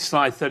 turning to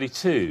slide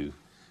 32,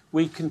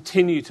 we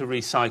continue to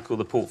recycle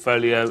the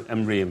portfolio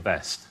and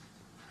reinvest.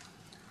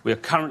 We are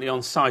currently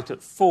on site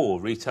at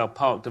 4 retail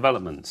park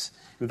developments,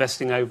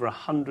 investing over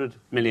 £100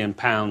 million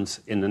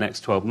in the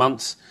next 12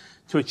 months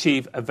to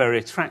achieve a very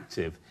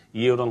attractive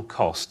yield on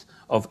cost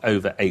of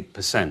over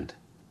 8%.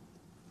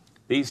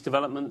 These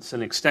developments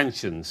and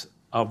extensions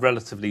are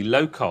relatively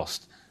low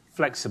cost,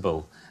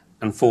 flexible,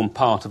 and form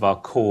part of our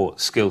core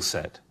skill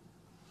set.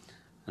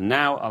 And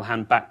now I'll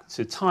hand back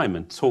to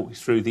Timon to talk you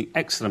through the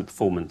excellent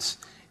performance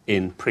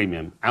in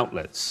premium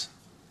outlets.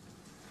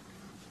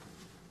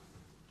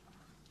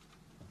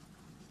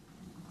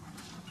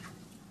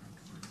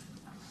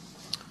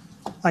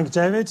 Thank you,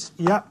 David.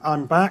 Yeah,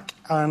 I'm back,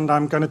 and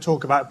I'm going to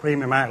talk about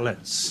premium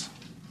outlets.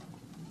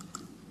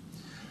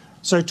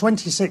 So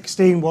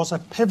 2016 was a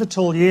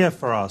pivotal year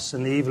for us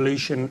in the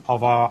evolution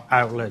of our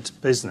outlet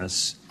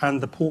business,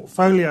 and the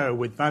portfolio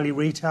with Value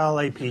Retail,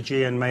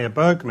 APG and Mayer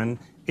Bergman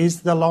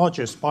is the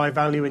largest by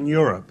value in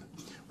Europe,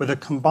 with a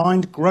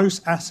combined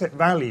gross asset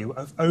value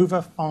of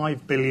over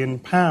 £5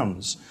 billion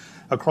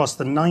across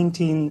the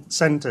 19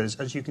 centres,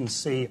 as you can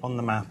see on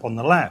the map on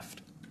the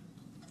left.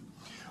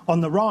 On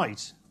the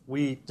right,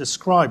 we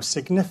describe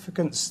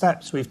significant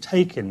steps we've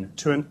taken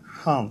to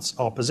enhance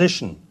our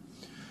position.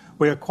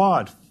 We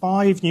acquired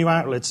 5 new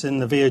outlets in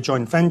the VIA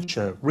joint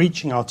venture,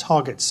 reaching our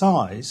target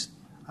size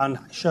and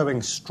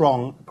showing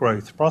strong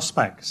growth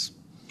prospects.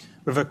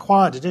 We've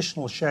acquired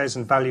additional shares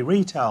in Value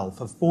Retail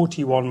for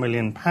 £41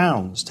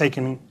 million,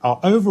 taking our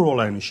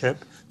overall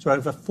ownership to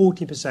over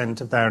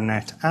 40% of their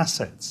net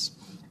assets.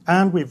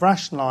 And we've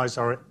rationalised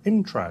our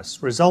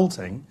interests,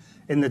 resulting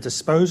in the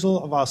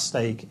disposal of our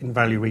stake in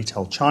Value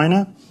Retail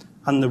China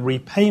and the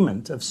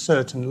repayment of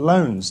certain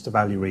loans to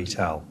Value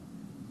Retail.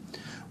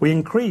 We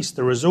increased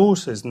the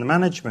resources and the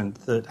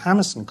management that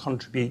Hammerson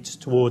contributes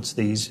towards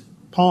these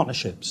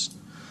partnerships.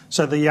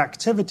 So the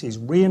activities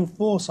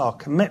reinforce our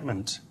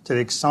commitment to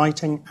the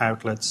exciting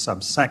outlet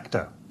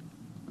subsector.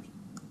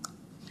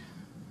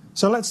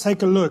 So let's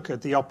take a look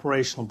at the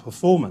operational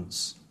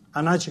performance.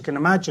 And as you can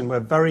imagine, we're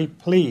very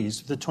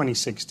pleased with the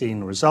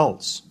 2016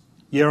 results.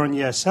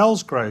 Year-on-year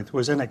sales growth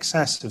was in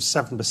excess of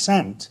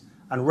 7%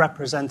 and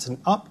represents an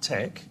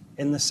uptick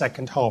in the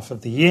second half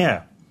of the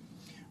year.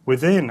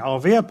 Within our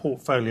VIA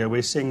portfolio,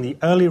 we're seeing the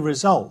early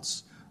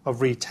results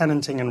of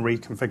re-tenanting and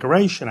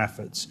reconfiguration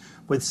efforts,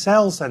 with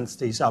sales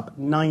densities up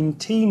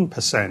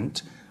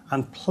 19%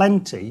 and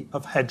plenty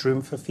of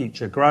headroom for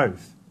future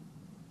growth.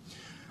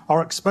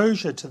 Our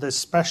exposure to this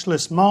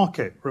specialist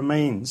market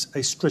remains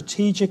a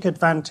strategic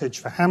advantage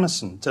for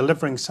Hammerson,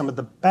 delivering some of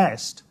the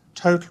best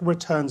total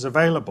returns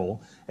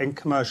available in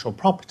commercial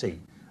property,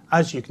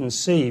 as you can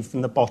see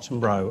from the bottom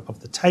row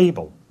of the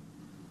table.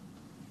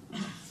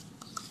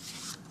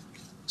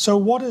 So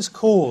what has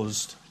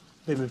caused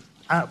the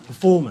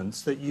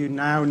outperformance that you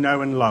now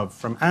know and love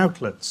from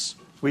outlets?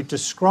 We've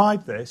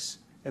described this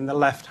in the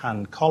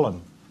left-hand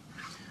column.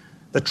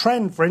 The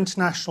trend for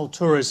international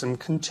tourism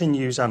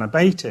continues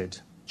unabated.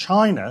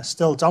 China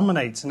still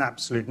dominates in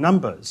absolute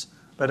numbers,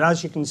 but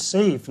as you can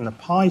see from the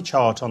pie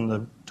chart on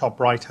the top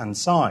right-hand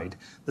side,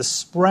 the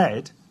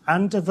spread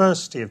and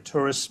diversity of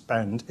tourist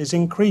spend is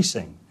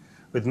increasing,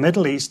 with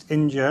Middle East,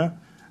 India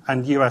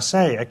and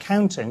USA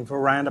accounting for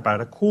around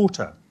about a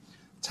quarter.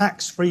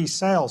 Tax-free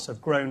sales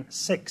have grown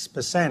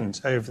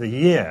 6% over the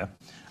year,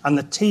 and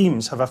the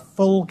teams have a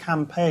full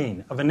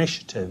campaign of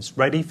initiatives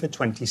ready for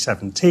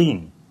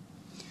 2017.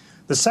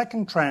 The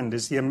second trend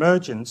is the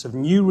emergence of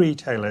new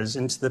retailers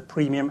into the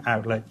premium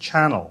outlet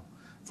channel.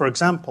 For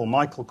example,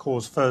 Michael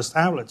Kors' first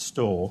outlet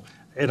store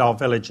at our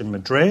village in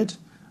Madrid,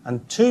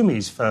 and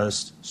Tumi's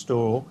first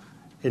store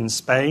in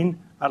Spain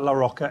at La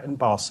Roca in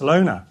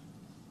Barcelona.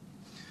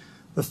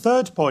 The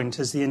third point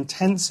is the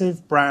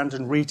intensive brand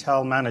and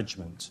retail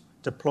management,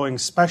 deploying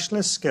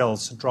specialist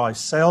skills to drive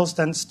sales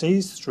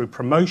densities through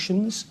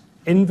promotions,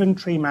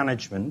 inventory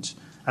management,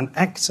 and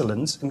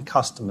excellence in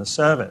customer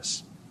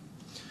service.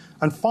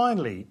 And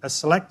finally, a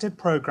selected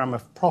program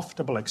of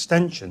profitable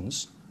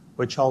extensions,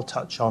 which I'll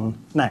touch on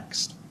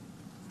next.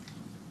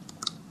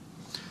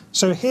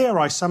 So here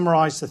I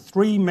summarise the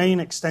three main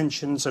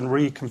extensions and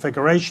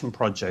reconfiguration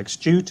projects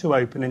due to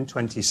open in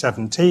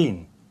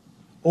 2017,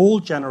 all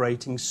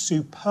generating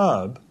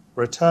superb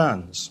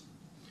returns.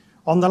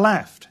 On the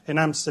left, in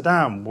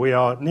Amsterdam, we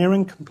are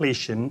nearing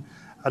completion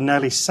a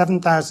nearly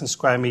 7,000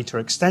 square metre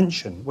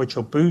extension, which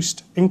will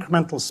boost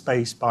incremental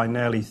space by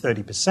nearly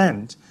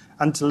 30%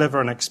 and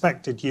deliver an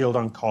expected yield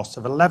on cost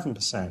of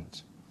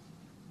 11%.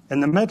 In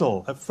the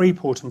middle, at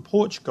Freeport in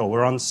Portugal,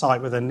 we're on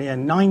site with a near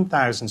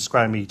 9,000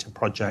 square metre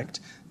project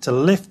to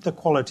lift the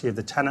quality of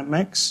the tenant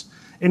mix,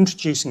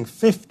 introducing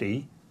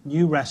 50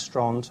 new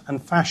restaurant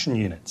and fashion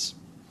units.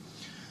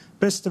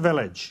 Bicester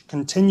Village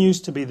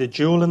continues to be the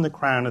jewel in the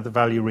crown of the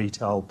value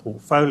retail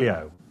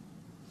portfolio.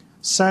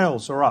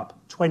 Sales are up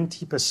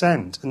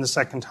 20% in the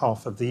second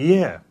half of the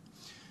year,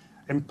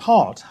 in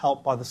part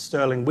helped by the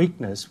sterling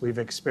weakness we've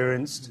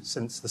experienced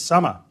since the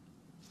summer.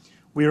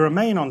 We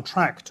remain on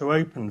track to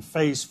open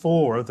Phase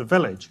 4 of the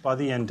village by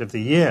the end of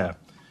the year,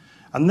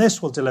 and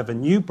this will deliver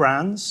new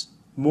brands,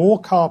 more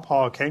car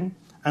parking,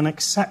 and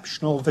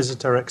exceptional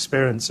visitor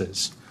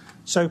experiences.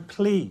 So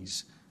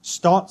please,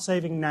 start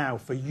saving now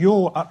for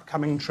your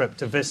upcoming trip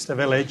to Bicester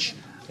Village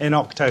in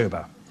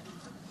October.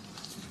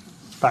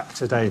 Back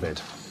to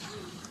David.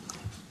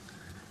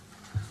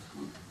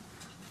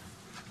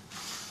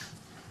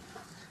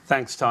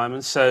 Thanks,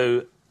 Timon.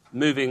 So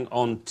moving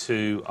on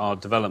to our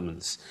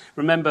developments.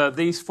 Remember,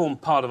 these form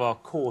part of our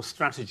core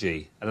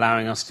strategy,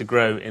 allowing us to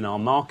grow in our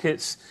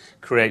markets,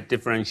 create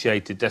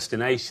differentiated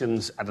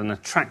destinations at an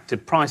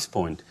attractive price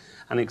point,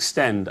 and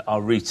extend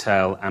our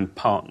retail and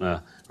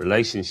partner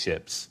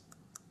relationships.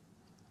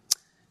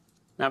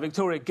 Now,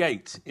 Victoria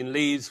Gate in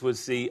Leeds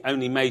was the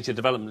only major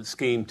development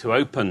scheme to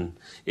open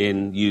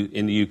in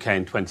the UK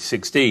in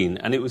 2016,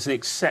 and it was an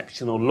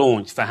exceptional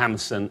launch for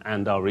Hammerson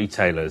and our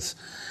retailers.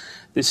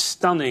 This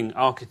stunning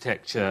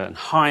architecture and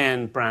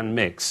high-end brand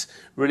mix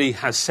really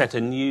has set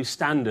a new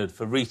standard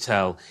for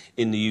retail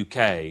in the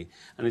UK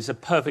and is a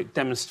perfect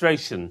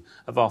demonstration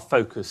of our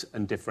focus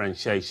and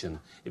differentiation.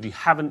 If you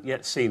haven't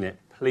yet seen it,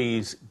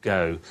 please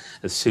go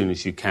as soon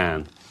as you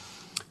can.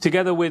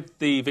 Together with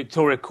the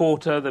Victoria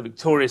Quarter, the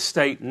Victoria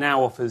Estate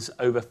now offers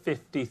over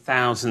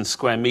 50,000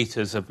 square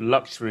metres of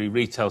luxury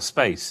retail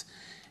space,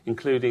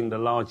 including the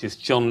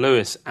largest John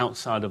Lewis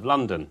outside of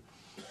London,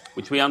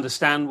 which we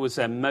understand was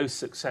their most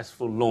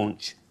successful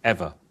launch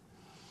ever.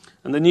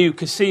 And the new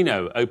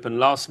casino opened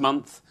last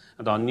month,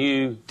 and our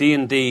new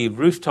D&D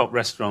rooftop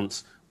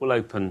restaurants will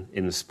open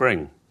in the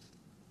spring.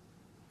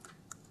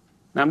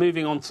 Now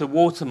moving on to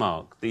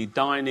Watermark, the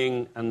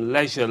dining and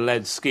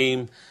leisure-led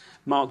scheme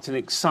marked an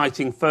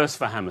exciting first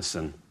for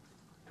Hammerson.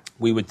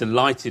 We were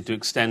delighted to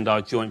extend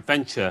our joint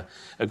venture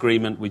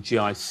agreement with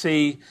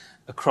GIC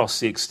across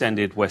the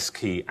extended West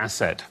Quay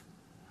asset.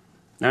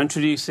 Now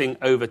introducing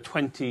over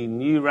 20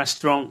 new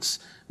restaurants,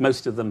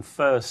 most of them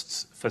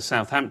firsts for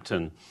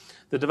Southampton,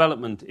 The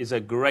development is a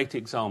great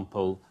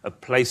example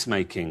of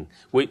placemaking,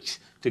 which,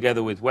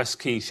 together with West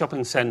Quay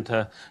Shopping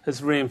Centre,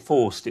 has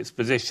reinforced its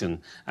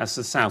position as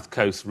the South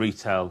Coast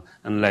retail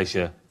and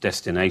leisure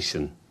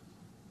destination.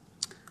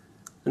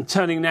 And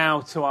turning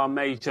now to our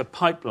major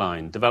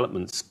pipeline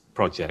developments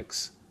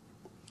projects.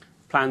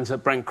 Plans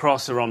at Brent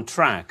Cross are on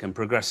track and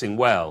progressing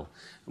well,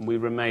 and we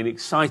remain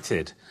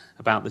excited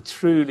about the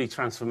truly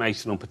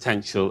transformational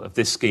potential of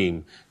this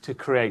scheme to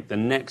create the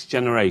next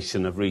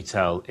generation of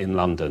retail in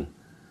London.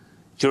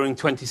 During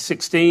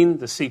 2016,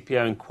 the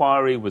CPO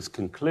inquiry was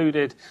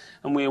concluded,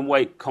 and we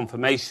await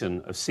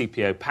confirmation of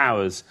CPO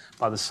powers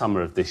by the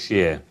summer of this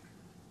year.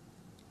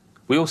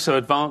 We also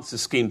advanced the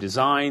scheme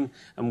design,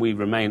 and we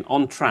remain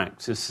on track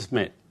to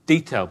submit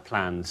detailed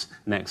plans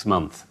next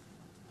month.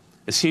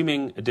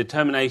 Assuming a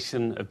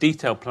determination of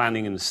detailed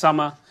planning in the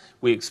summer,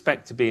 we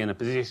expect to be in a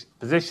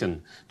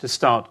position to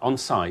start on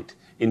site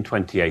in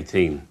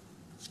 2018.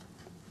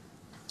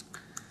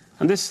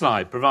 And this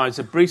slide provides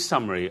a brief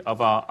summary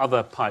of our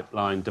other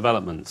pipeline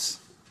developments.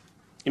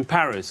 In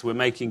Paris, we're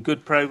making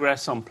good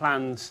progress on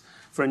plans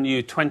for a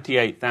new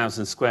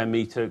 28,000 square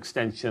metre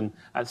extension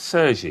at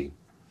Cergy,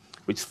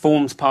 which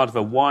forms part of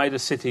a wider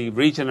city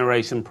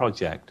regeneration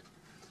project.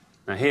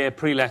 Now here,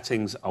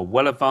 pre-lettings are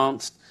well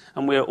advanced,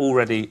 and we are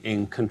already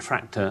in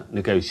contractor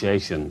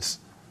negotiations.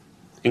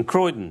 In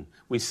Croydon,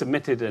 we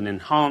submitted an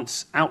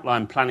enhanced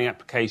outline planning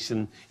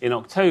application in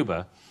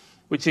October,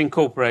 which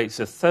incorporates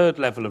a third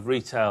level of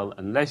retail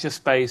and leisure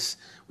space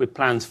with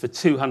plans for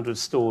 200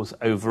 stores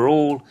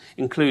overall,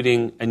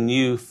 including a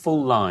new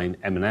full-line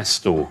M&S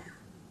store.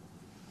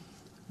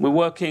 We're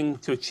working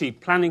to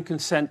achieve planning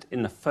consent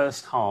in the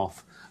first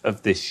half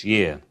of this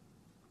year.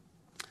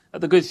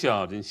 At the Goods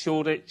Yard in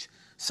Shoreditch,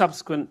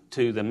 subsequent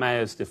to the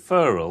Mayor's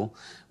deferral,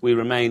 we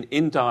remain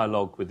in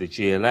dialogue with the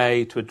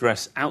GLA to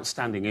address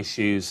outstanding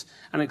issues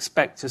and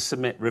expect to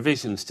submit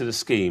revisions to the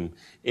scheme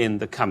in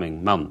the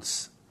coming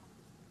months.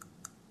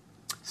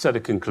 So to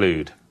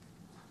conclude,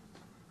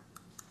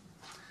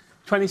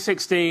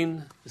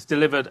 2016 has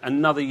delivered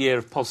another year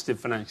of positive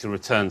financial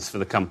returns for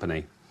the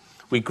company.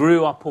 We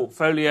grew our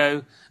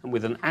portfolio, and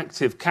with an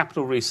active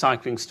capital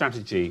recycling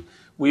strategy,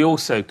 we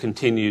also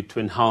continued to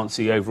enhance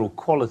the overall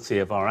quality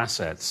of our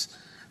assets,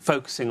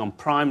 focusing on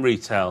prime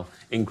retail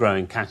in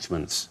growing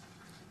catchments.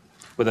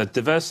 With a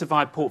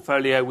diversified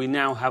portfolio, we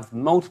now have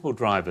multiple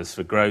drivers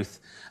for growth,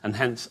 and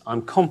hence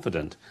I'm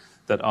confident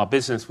that our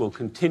business will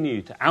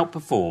continue to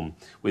outperform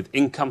with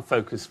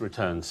income-focused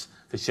returns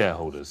for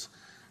shareholders.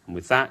 And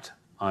with that,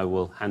 I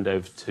will hand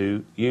over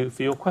to you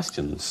for your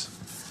questions.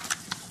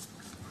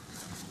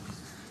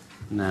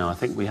 Now, I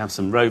think we have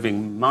some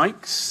roving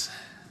mics.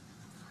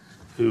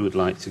 Who would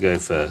like to go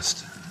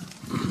first?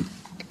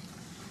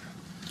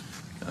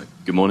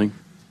 Good morning.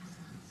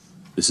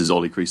 This is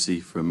Ollie Creasy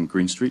from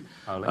Green Street.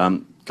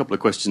 A couple of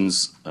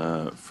questions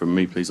from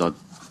me, please. I'll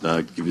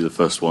give you the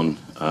first one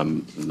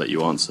and let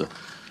you answer.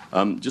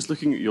 Just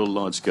looking at your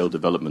large-scale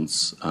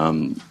developments,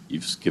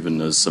 you've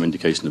given us some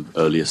indication of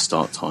earlier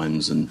start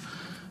times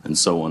and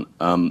so on.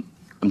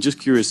 I'm just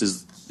curious,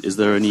 is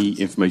there any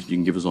information you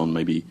can give us on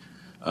maybe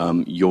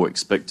your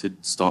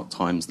expected start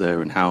times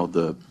there and how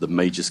the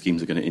major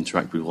schemes are going to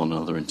interact with one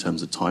another in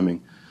terms of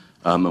timing,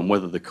 and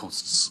whether the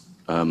costs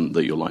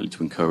that you're likely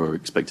to incur are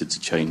expected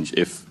to change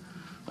if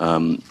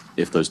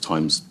those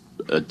times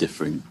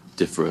differ,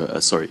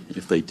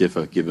 if they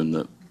differ, given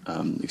that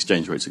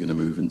exchange rates are going to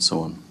move and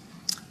so on.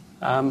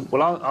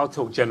 Well, I'll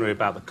talk generally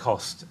about the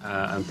cost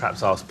and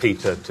perhaps ask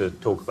Peter to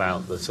talk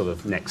about the sort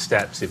of next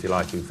steps, if you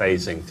like, in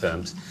phasing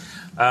terms.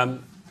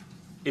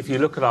 If you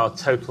look at our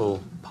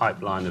total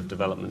pipeline of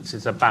developments,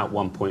 it's about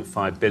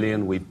 1.5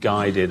 billion. We've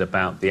guided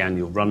about the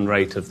annual run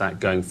rate of that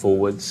going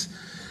forwards.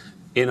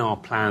 In our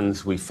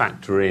plans, we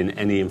factor in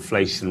any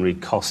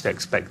inflationary cost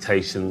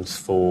expectations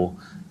for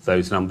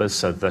those numbers,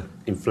 so the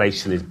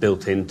inflation is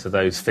built into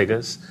those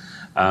figures.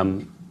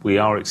 We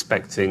are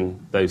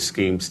expecting those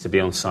schemes to be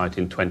on site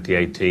in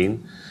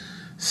 2018.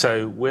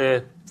 So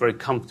we're very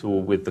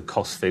comfortable with the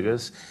cost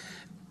figures.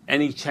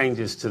 Any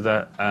changes to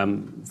the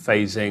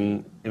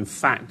phasing, in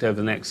fact, over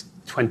the next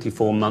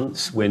 24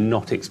 months, we're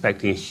not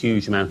expecting a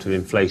huge amount of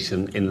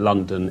inflation in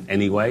London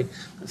anyway.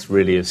 That's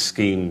really as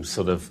schemes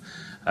sort of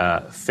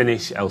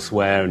finish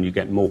elsewhere and you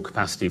get more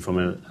capacity from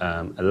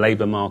a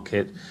labour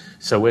market.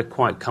 So we're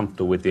quite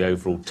comfortable with the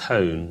overall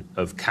tone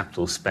of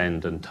capital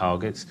spend and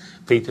targets.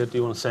 Peter, do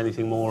you want to say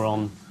anything more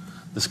on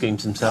the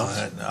schemes themselves?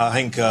 I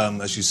think,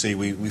 as you see,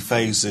 we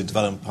phase the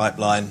development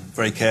pipeline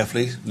very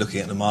carefully,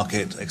 looking at the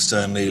market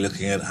externally,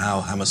 looking at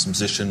how Hammerson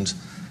positioned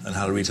and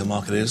how the retail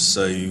market is.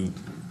 So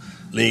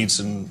Leeds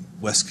and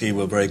West Quay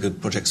were very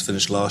good projects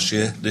finished last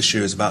year. This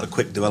year is about the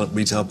quick developed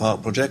retail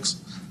park projects,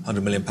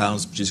 £100 million,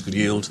 produce good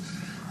yield.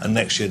 And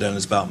next year then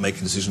is about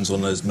making decisions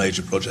on those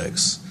major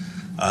projects.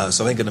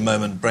 So I think at the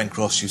moment, Brent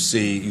Cross, you'll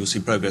see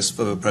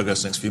further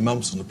progress next few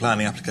months on the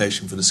planning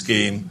application for the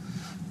scheme.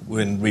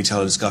 We're in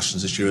retailer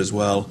discussions this year as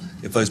well.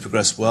 If those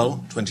progress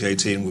well,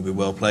 2018 will be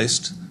well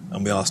placed,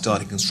 and we are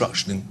starting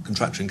construction and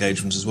contractor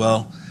engagements as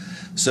well.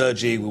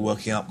 Cergy, we're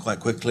working up quite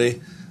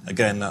quickly.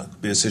 Again, that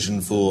could be a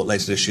decision for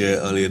later this year,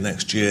 earlier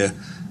next year,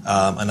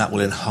 and that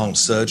will enhance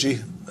Sergi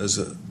as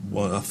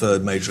our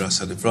third major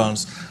asset in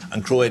France.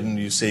 And Croydon,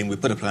 you've seen, we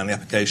put a planning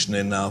application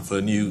in now for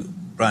a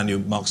brand new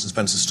Marks &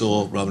 Spencer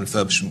store rather than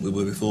refurbishment we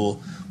were before.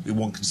 We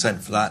want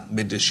consent for that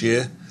mid this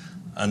year,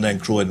 and then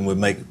Croydon will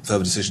make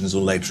further decisions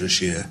on later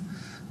this year.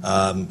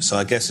 So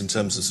I guess in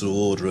terms of sort of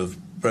order of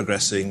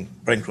progressing,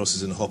 Braincross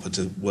is in the hopper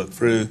to work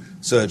through.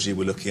 Sergi,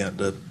 we're looking at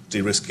the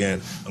de-risking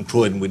it, and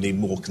Croydon, we need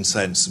more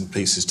consents and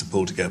pieces to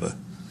pull together.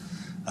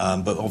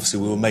 But obviously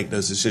we will make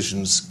those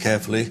decisions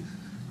carefully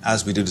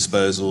as we do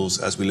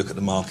disposals, as we look at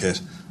the market,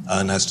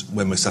 and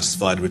when we're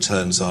satisfied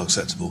returns are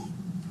acceptable.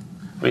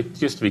 I mean,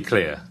 just to be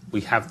clear,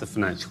 we have the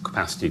financial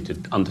capacity to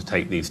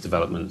undertake these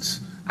developments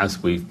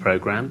as we've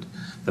programmed.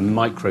 The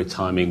micro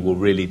timing will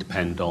really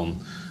depend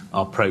on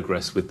our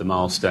progress with the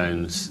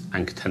milestones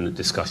and tenant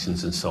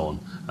discussions and so on,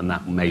 and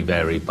that may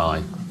vary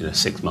by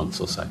 6 months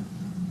or so.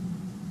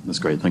 That's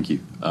great, thank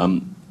you.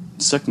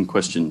 Second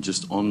question,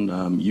 just on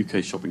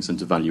UK shopping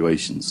centre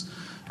valuations.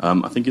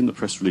 I think in the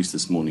press release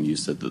this morning you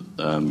said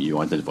that you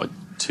identified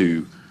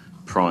 2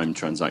 prime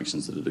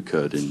transactions that had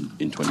occurred in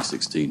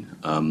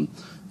 2016.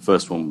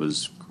 First one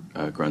was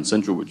Grand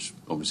Central, which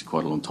obviously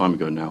quite a long time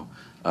ago now,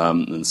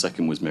 and the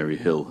second was Mary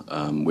Hill,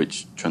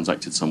 which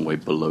transacted some way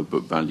below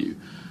book value.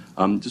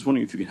 Just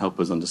wondering if you can help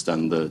us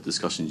understand the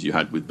discussions you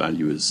had with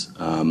valuers,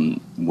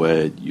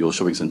 where your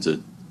shopping centre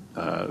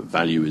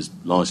value is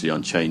largely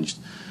unchanged,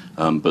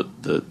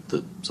 but the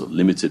sort of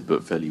limited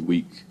but fairly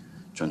weak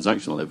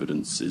transactional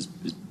evidence is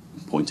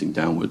pointing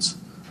downwards.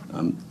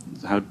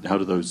 How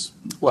do those...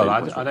 Well,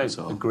 I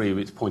don't agree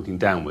with it's pointing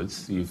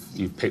downwards.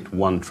 You've picked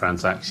one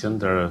transaction.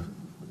 There are a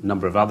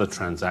number of other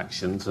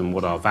transactions, and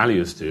what our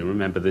valuers do,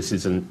 remember this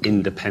is an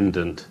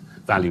independent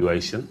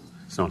valuation.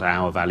 It's not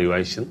our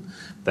valuation.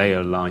 They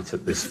are light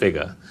at this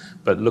figure.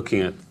 But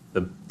looking at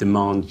the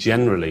demand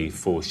generally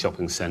for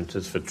shopping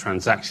centres, for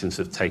transactions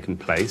that have taken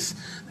place,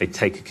 they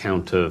take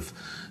account of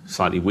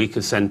slightly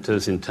weaker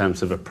centres in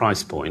terms of a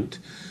price point.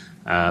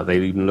 They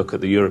even look at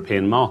the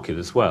European market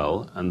as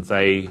well, and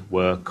they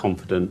were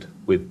confident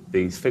with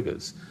these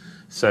figures.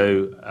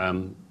 So,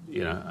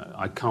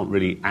 I can't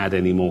really add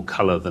any more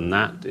colour than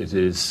that. It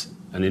is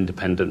an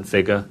independent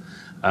figure.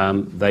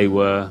 They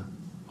were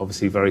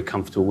obviously very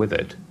comfortable with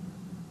it.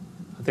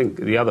 I think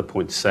the other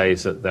point to say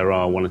is that there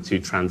are 1 or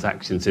 2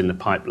 transactions in the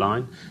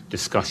pipeline,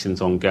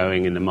 discussions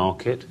ongoing in the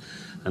market,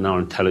 and our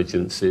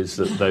intelligence is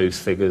that those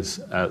figures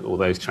or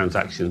those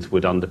transactions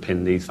would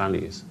underpin these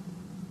values.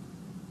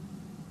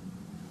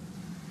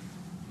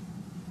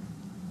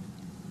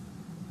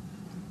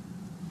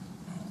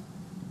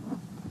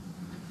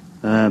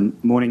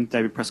 Morning,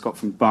 David Prescott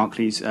from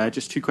Barclays.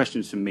 Just 2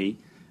 questions from me.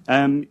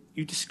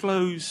 You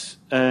disclose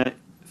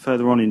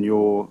further on in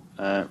your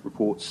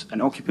reports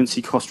an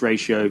occupancy cost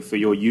ratio for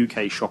your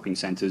UK shopping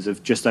centres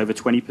of just over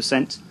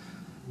 20%.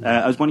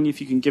 I was wondering if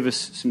you can give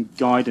us some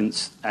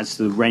guidance as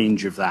to the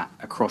range of that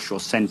across your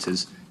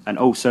centres, and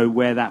also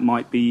where that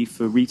might be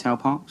for retail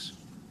parks.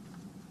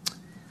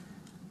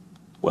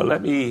 Well,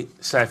 let me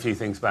say a few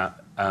things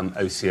about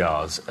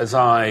OCRs. As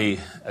I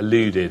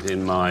alluded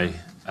in my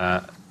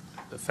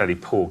fairly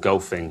poor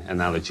golfing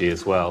analogy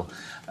as well,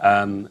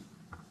 I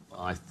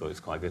thought it was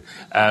quite good.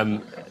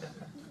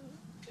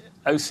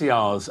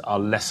 OCRs are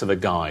less of a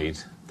guide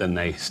than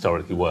they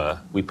historically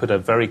were. We put a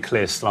very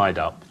clear slide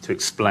up to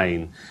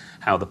explain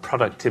how the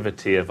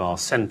productivity of our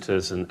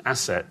centres and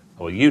asset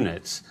or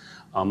units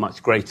are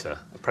much greater,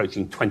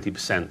 approaching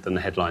 20% than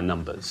the headline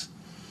numbers.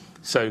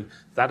 So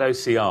that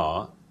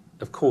OCR,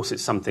 of course,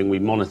 it's something we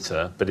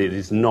monitor, but it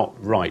is not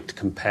right to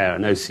compare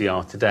an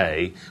OCR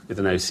today with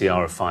an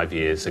OCR of 5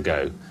 years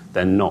ago.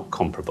 They're not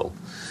comparable.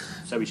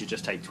 So we should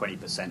just take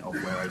 20% off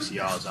where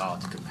OCRs are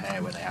to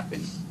compare where they have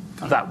been?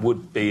 That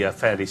would be a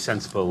fairly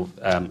sensible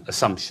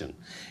assumption.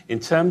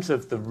 In terms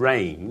of the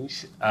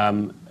range,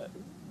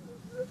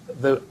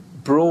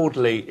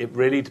 broadly, it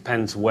really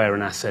depends where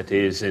an asset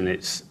is in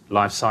its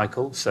life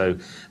cycle. So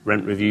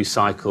rent review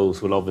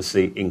cycles will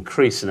obviously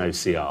increase an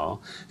OCR.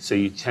 So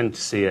you tend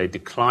to see a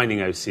declining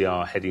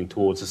OCR heading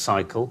towards a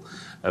cycle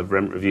of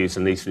rent reviews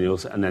and lease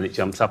renewals, and then it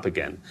jumps up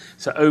again.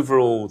 So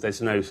overall,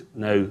 there's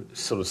no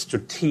sort of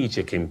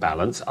strategic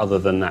imbalance other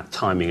than that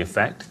timing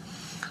effect.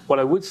 What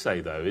I would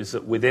say, though, is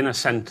that within a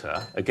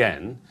centre,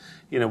 again,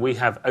 we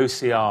have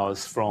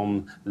OCRs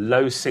from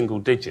low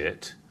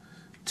single-digit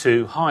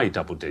to high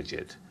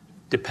double-digit,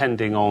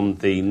 depending on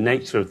the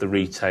nature of the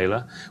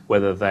retailer,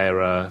 whether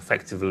they're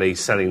effectively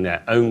selling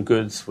their own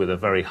goods with a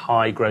very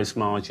high gross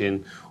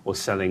margin or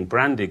selling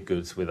branded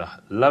goods with a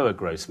lower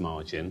gross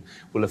margin,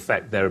 will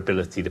affect their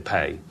ability to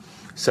pay.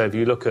 So if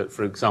you look at,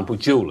 for example,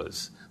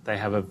 jewellers, they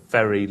have a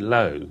very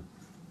low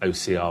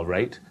OCR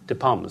rate.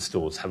 Department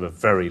stores have a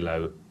very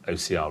low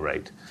OCR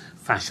rate.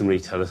 Fashion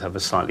retailers have a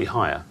slightly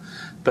higher.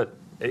 But,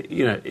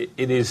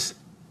 it is,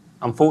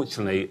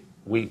 unfortunately,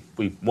 we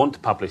want to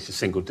publish a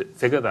single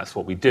figure, that's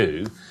what we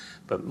do,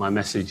 but my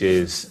message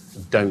is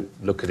don't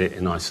look at it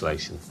in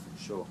isolation.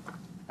 Sure.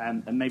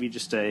 And maybe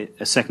just a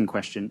second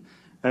question.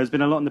 There's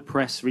been a lot in the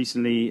press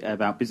recently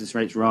about business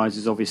rates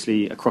rises,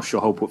 obviously, across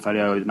your whole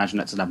portfolio. I would imagine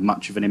that doesn't have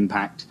much of an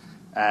impact.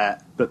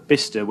 But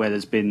Bicester, where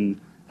there's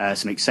been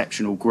some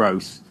exceptional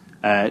growth,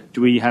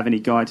 do we have any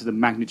guide to the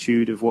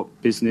magnitude of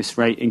what business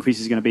rate increase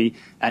is going to be?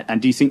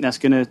 And do you think that's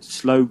going to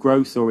slow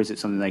growth, or is it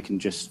something they can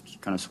just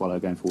kind of swallow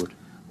going forward?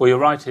 Well, you're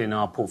right in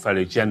our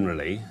portfolio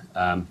generally,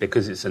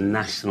 because it's a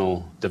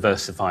national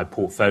diversified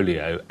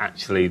portfolio,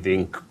 actually the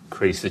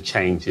increase, the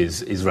change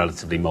is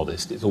relatively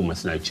modest. It's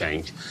almost no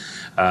change.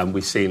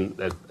 We've seen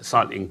a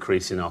slight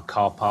increase in our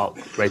car park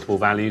rateable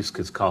values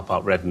because car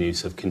park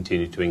revenues have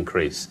continued to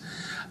increase.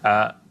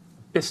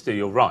 Bicester,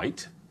 you're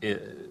right,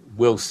 it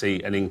will see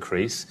an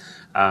increase,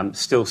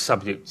 still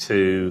subject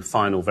to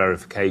final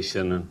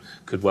verification and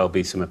could well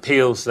be some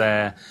appeals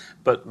there.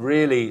 But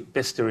really,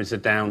 Bicester is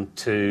down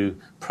to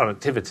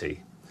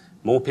productivity.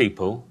 More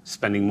people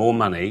spending more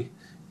money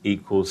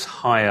equals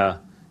higher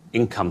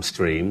income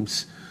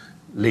streams,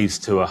 leads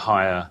to a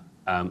higher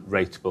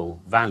rateable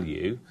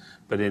value.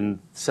 But in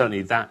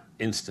certainly that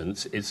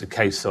instance, it's a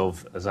case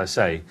of, as I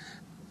say,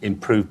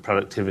 improved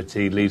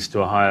productivity leads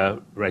to a higher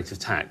rate of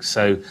tax.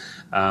 So,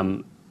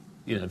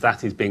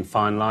 that is being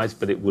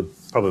finalised, but it would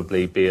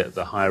probably be at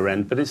the higher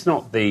end. But it's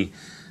not the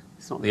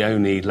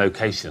only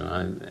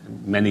location.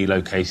 Many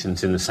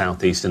locations in the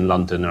southeast and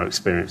London are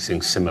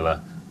experiencing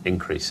similar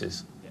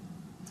increases. Yeah.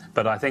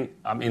 But I think,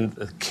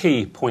 the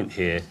key point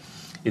here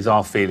is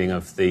our feeling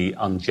of the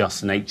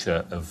unjust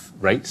nature of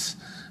rates.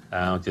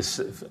 I'll just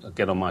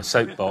get on my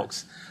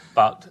soapbox.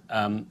 But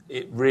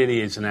it really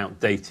is an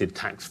outdated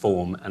tax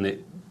form, and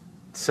it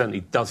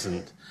certainly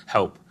doesn't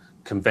help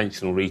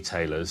conventional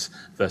retailers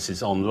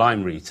versus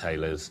online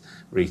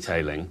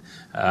retailing.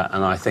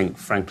 And I think,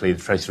 frankly,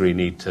 the Treasury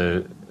need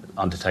to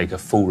undertake a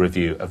full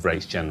review of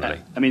rates generally.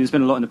 There's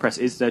been a lot in the press.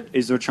 Is there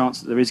a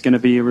chance that there is going to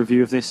be a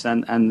review of this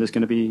and there's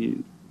going to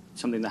be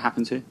something that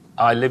happens here?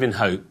 I live in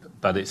hope,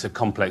 but it's a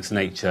complex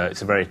nature.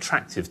 It's a very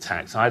attractive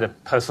tax. I had a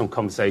personal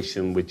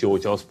conversation with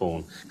George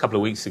Osborne a couple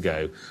of weeks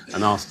ago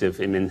and asked if,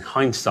 in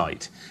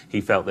hindsight, he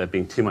felt there'd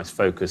been too much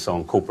focus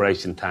on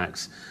corporation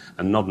tax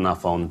and not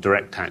enough on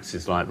direct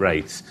taxes like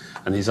rates.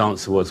 And his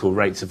answer was, well,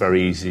 rates are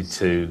very easy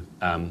to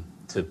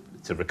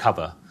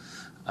recover.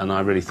 And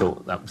I really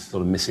thought that was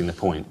sort of missing the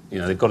point.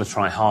 They've got to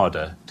try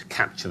harder to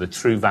capture the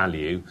true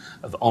value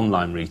of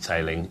online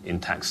retailing in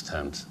tax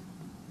terms.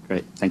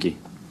 Great, thank you.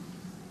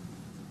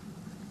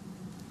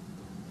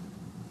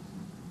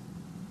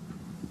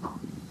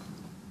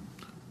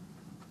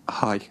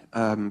 Hi,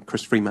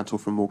 Chris Fremantle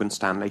from Morgan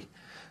Stanley.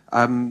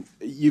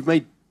 You've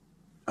made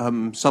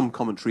some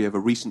commentary over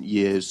recent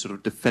years sort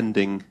of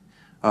defending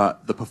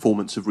the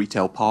performance of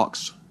retail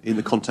parks in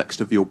the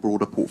context of your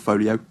broader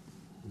portfolio.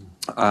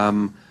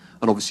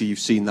 And obviously you've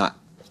seen that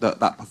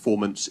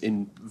performance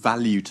in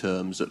value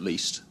terms, at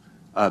least,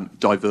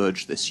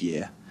 diverge this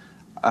year.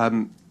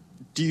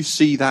 Do you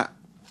see that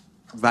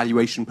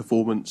valuation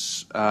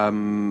performance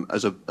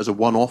as a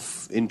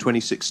one-off in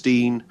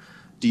 2016?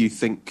 Do you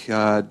think,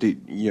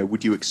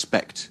 would you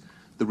expect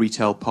the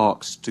retail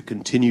parks to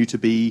continue to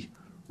be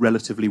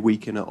relatively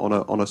weak on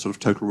a sort of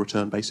total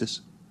return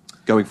basis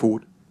going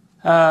forward?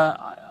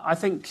 I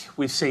think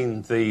we've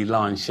seen the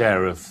lion's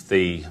share of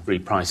the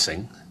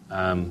repricing,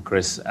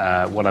 Chris.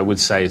 What I would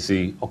say is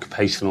the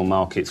occupational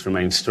markets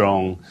remain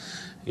strong.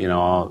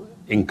 Our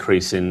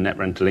increase in net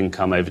rental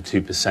income over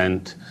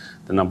 2%,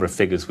 the number of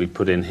figures we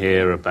put in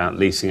here about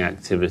leasing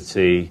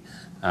activity,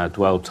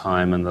 dwell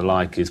time and the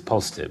like is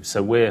positive.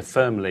 So we're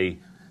firmly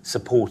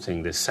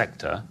supporting this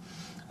sector.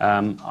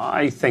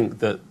 I think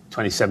that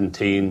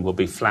 2017 will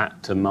be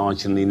flat to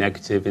marginally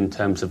negative in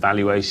terms of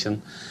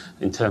valuation.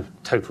 In terms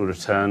of total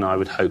return, I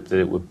would hope that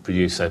it would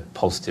produce a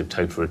positive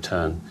total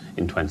return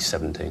in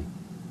 2017.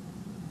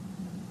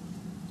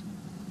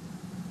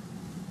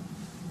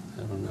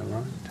 Everyone all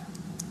right?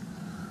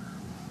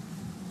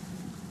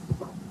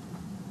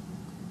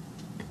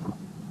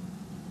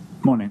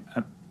 Morning.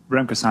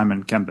 Remco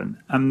Simon, Kempen.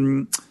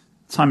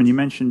 Simon, you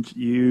mentioned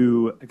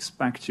you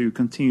expect to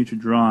continue to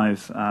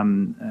drive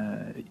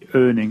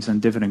earnings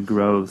and dividend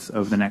growth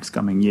over the next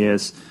coming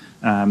years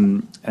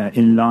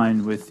in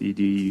line with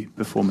the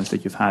performance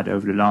that you've had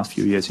over the last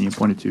few years, and you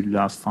pointed to the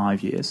last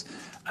 5 years.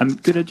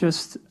 Could I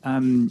just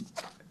challenge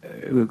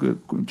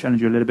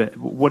you a little bit?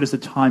 What is the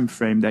time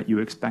frame that you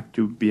expect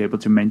to be able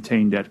to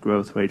maintain that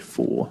growth rate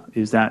for?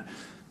 Is that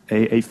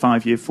a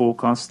 5-year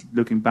forecast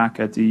looking back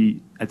at the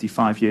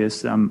 5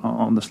 years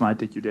on the slide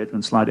that you did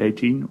on slide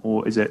 18,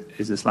 or is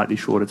it slightly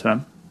shorter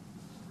term?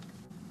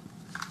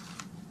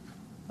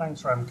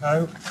 Thanks,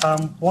 Remco.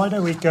 Why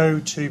don't we go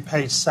to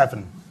page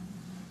 7,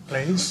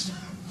 please?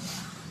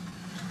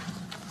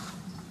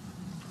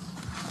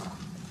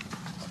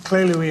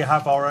 Clearly, we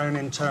have our own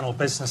internal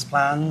business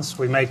plans.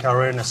 We make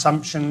our own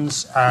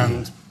assumptions,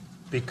 and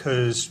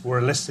because we're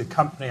a listed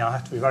company, I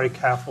have to be very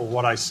careful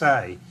what I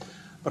say.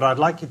 But I'd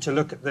like you to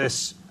look at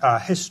this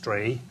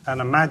history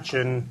and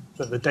imagine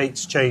that the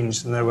dates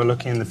changed and they were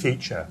looking in the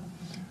future.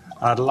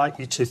 I'd like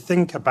you to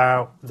think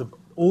about the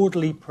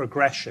orderly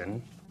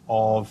progression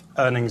of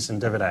earnings and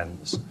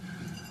dividends.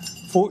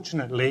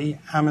 Fortunately,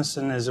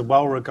 Hammerson is a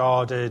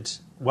well-regarded,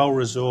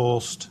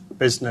 well-resourced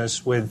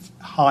business with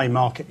high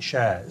market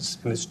shares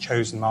in its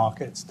chosen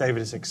markets. David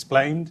has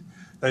explained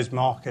those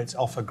markets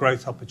offer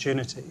growth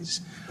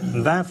opportunities.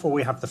 And therefore,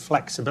 we have the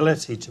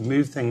flexibility to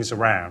move things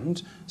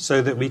around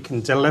so that we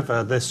can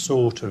deliver this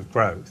sort of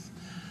growth.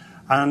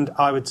 And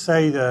I would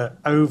say that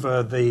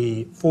over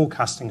the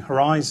forecasting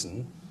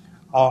horizon,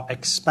 our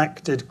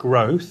expected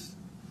growth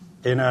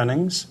in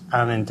earnings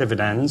and in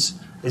dividends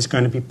is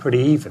going to be pretty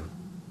even.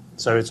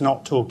 So it's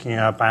not talking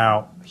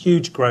about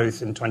huge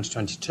growth in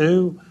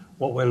 2022.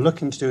 What we're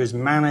looking to do is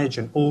manage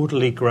an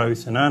orderly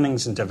growth in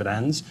earnings and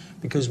dividends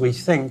because we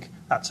think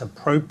that's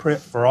appropriate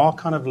for our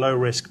kind of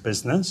low-risk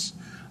business,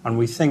 and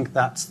we think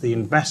that's the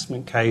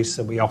investment case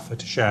that we offer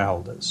to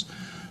shareholders.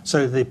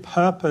 So the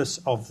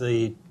purpose of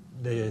the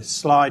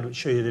slide which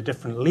show you the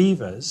different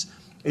levers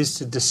is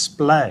to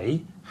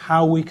display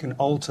how we can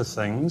alter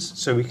things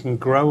so we can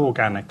grow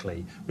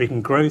organically, we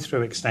can grow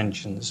through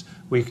extensions,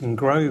 we can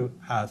grow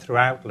through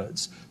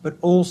outlets, but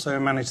also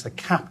manage the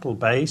capital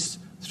base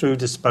through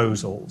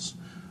disposals.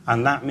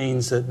 And that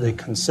means that the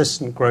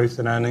consistent growth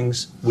in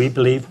earnings, we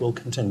believe, will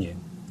continue.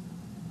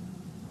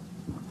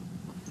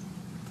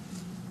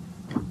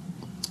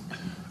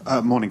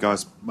 Morning,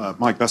 guys.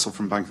 Mike Bessel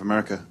from Bank of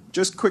America.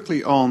 Just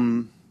quickly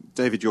on,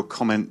 David, your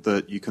comment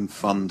that you can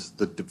fund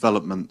the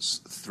developments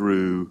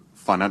through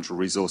financial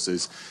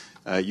resources.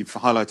 You've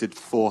highlighted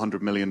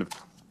 400 million of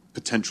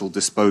potential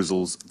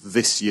disposals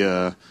this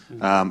year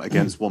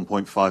against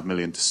 1.5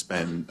 billion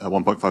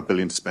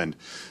to spend.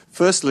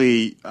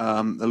 Firstly,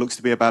 there looks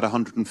to be about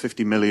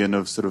 150 million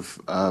of sort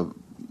of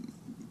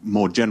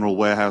more general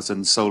warehouse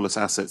and soulless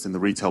assets in the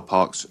retail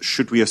parks.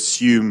 Should we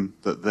assume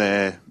that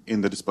they're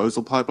in the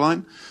disposal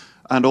pipeline?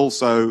 And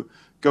also,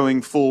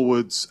 going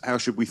forwards, how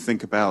should we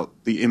think about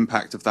the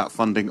impact of that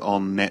funding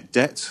on net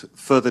debt?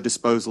 Further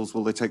disposals,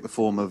 will they take the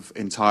form of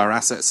entire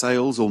asset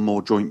sales or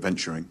more joint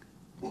venturing?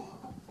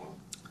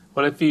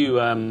 Well, if you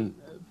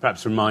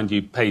perhaps remind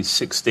you, page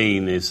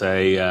 16 is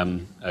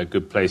a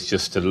good place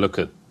just to look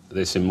at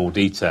this in more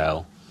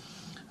detail.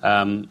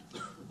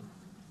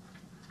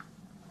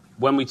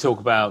 When we talk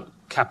about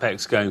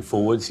CapEx going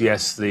forwards,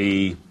 yes,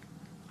 the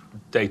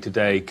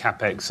day-to-day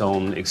CapEx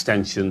on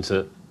extensions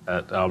at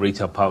our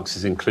retail parks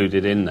is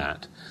included in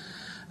that.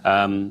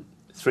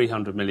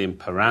 300 million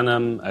per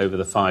annum over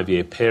the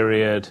 5-year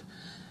period.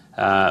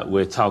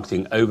 We're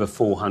targeting over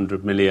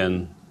 400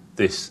 million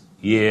this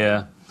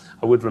year.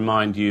 I would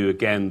remind you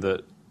again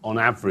that on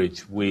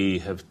average we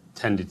have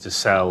tended to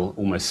sell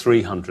almost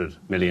 £300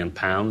 million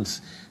in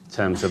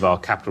terms of our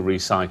capital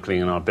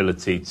recycling and our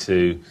ability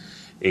to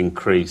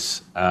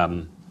increase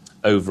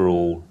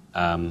overall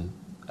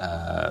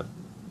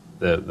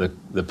the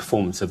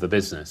performance of the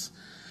business.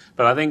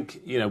 But I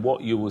think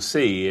what you will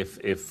see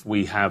if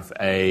we have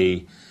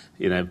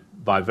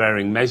by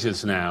varying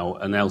measures now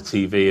an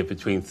LTV of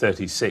between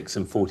 36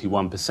 and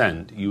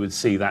 41%, you would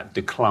see that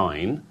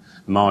decline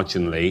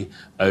marginally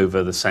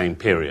over the same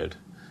period.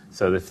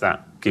 So if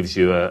that gives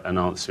you an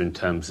answer in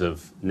terms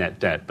of net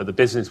debt. But the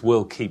business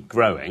will keep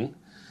growing.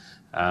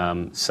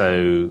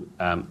 So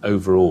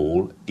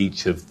overall,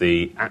 each of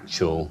the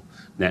actual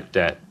net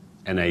debt,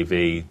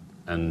 NAV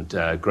and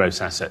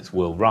gross assets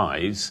will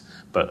rise,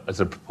 but as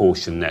a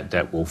proportion, net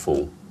debt will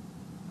fall.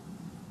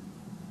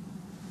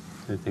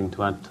 Anything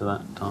to add to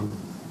that, Tom?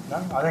 No,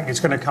 I think it's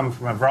going to come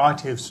from a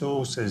variety of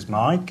sources,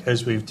 Mike,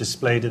 as we've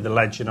displayed in the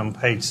legend on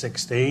page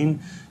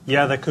 16.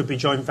 Yeah, there could be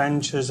joint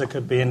ventures, there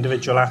could be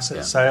individual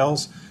asset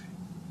sales.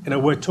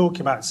 We're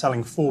talking about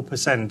selling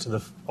 4%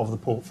 of the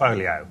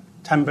portfolio.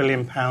 £10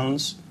 billion,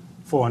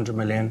 400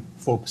 million,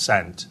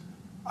 4%.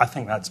 I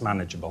think that's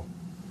manageable.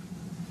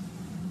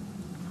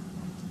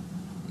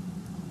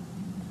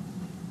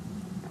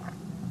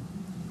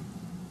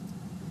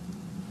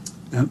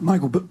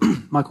 Michael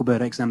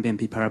Bird, Exane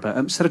BNP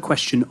Paribas. Just had a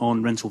question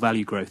on rental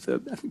value growth. I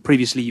think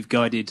previously you've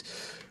guided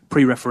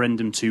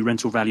pre-referendum to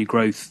rental value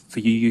growth for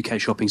UK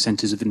shopping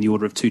centres within the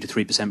order of 2 to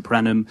 3% per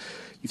annum.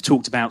 You've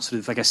talked about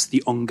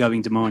the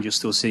ongoing demand you're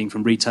still seeing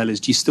from retailers.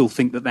 Do you still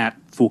think that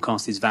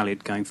forecast is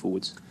valid going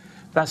forwards?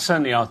 That's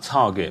certainly our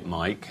target,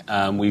 Mike.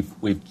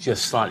 We've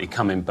just slightly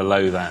come in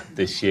below that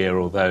this year,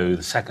 although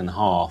the second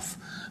half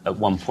at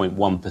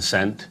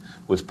 1.1%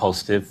 was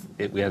positive.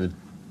 We had a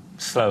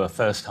slower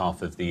first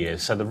half of the year.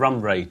 So the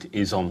run rate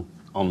is on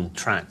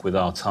track with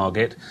our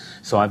target.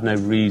 So I've no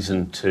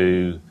reason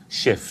to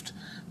shift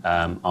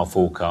our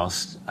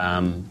forecast.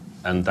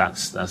 And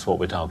that's what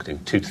we're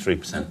targeting, 2 to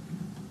 3%.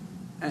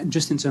 And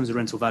just in terms of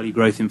rental value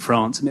growth in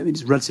France,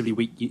 it's a relatively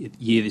weak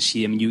year this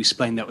year. You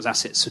explained that was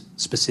asset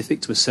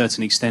specific to a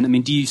certain extent.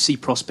 Do you see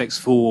prospects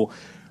for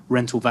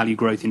rental value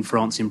growth in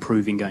France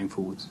improving going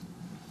forwards?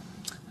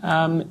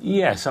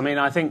 Yes.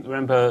 I think,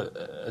 remember,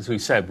 as we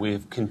said,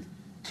 we've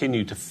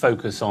continued to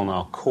focus on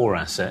our core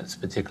assets,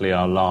 particularly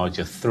our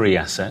larger 3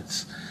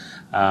 assets.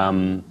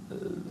 In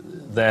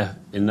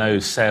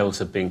those sales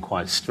have been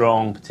quite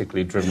strong,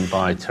 particularly driven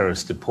by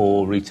Terrace de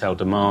Port. Retail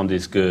demand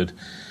is good.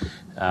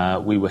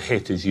 We were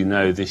hit, as you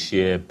know, this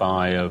year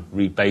by a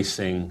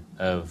rebasing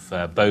of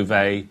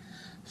Beauvais.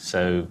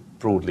 so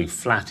broadly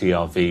flat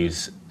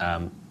ERVs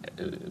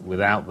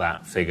without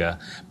that figure.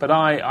 But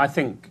I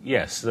think,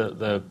 yes,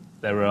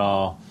 there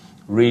are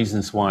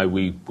reasons why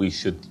we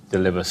should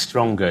deliver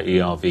stronger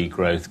ERV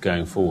growth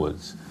going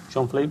forwards.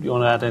 Jean-Philippe, do you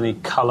want to add any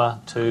colour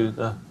to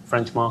the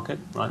French market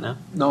right now?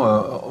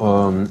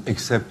 No,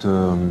 except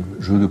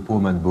Jeu de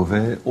Paume and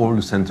Beauvais, all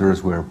the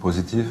centres were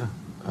positive,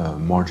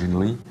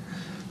 marginally.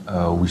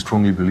 We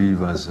strongly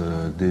believe, as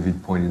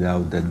David pointed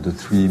out, that the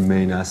three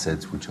main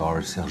assets, which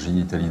are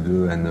Cergy, Italie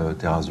 2 and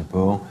Terrasse du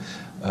Port,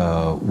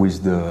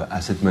 with the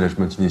asset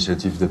management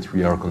initiative that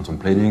we are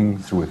contemplating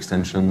through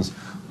extensions,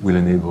 will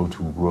enable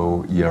to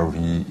grow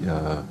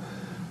ERV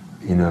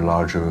in a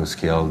larger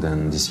scale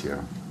than this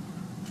year.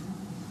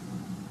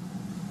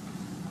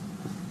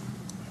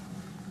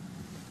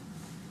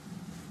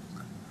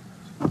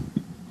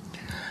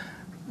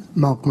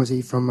 Mark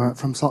Muzzy from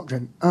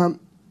SocGen.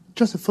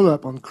 Just a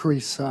follow-up on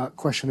Chris'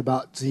 question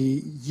about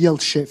the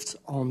yield shift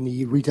on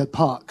the retail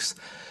parks.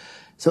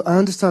 So I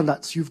understand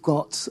that you've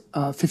got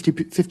 50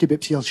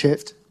 bips yield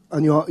shift,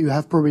 and you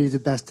have probably the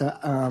best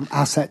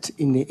asset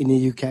in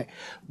the UK.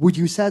 Would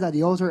you say that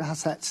the other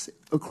assets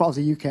across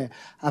the UK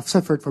have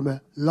suffered from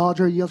a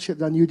larger yield shift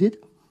than you did?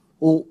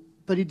 Or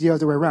put it the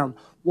other way around,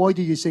 why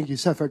do you think you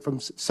suffered from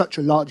such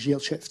a large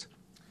yield shift?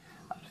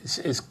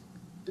 It's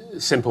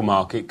simple,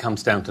 Mark. It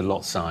comes down to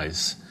lot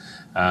size.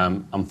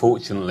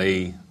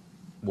 Unfortunately,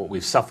 what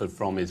we've suffered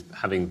from is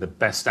having the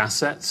best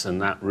assets,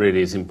 and that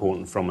really is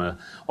important from an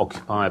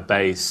occupier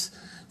base,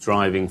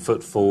 driving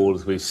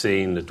footfalls. We've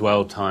seen the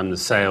dwell time, the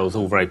sales,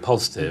 all very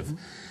positive. Mm-hmm.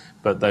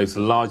 But those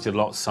larger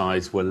lot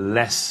size were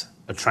less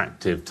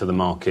attractive to the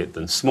market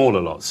than smaller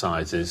lot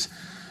sizes.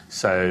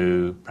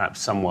 So perhaps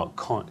somewhat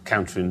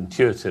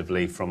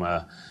counterintuitively from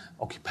a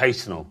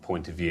occupational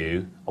point of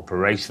view,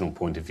 operational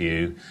point of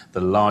view,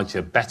 the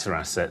larger, better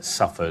assets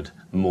suffered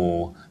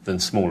more than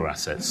smaller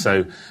assets.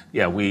 So,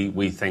 yeah,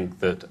 we think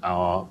that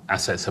our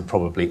assets have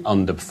probably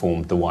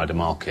underperformed the wider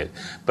market.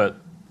 But,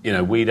 you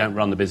know, we don't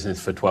run the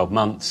business for 12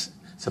 months.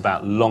 It's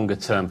about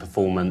longer-term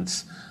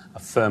performance. I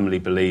firmly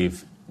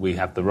believe we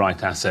have the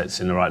right assets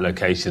in the right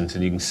locations,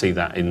 and you can see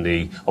that in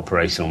the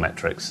operational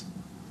metrics.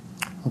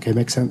 Okay,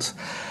 makes sense.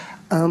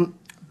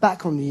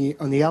 Back on the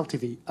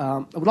LTV,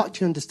 I would like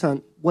to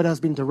understand what has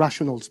been the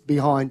rationales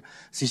behind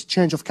this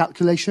change of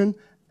calculation,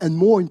 and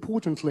more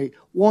importantly,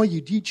 why you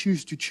did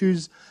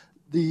choose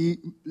the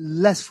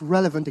less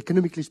relevant,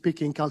 economically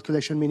speaking,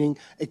 calculation, meaning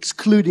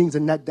excluding the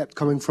net debt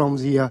coming from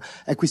the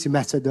equity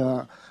method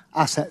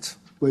asset,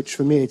 which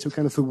for me it's a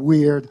kind of a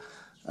weird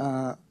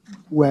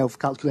way of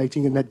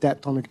calculating a net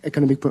debt on an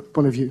economic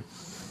point of view.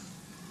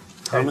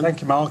 Okay,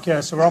 thank you, Mark. Yeah,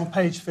 so we're on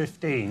page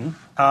 15.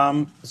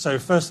 So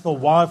first of all,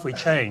 why have we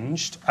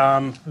changed?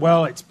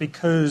 Well, it's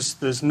because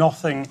there's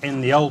nothing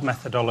in the old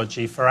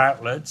methodology for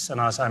outlets,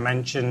 and as I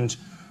mentioned,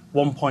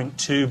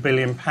 £1.2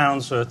 billion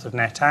worth of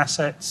net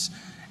assets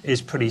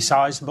is pretty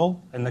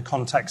sizable in the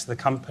context of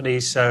the company,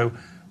 so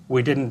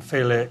we didn't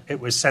feel it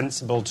was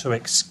sensible to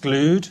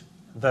exclude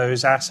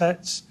those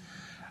assets.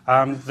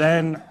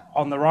 Then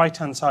on the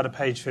right-hand side of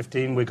page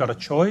 15, we've got a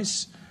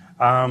choice.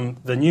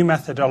 The new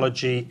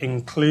methodology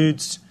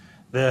includes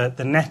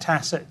the net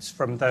assets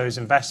from those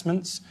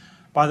investments.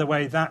 By the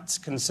way, that's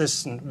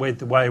consistent with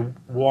the way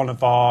one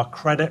of our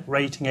credit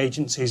rating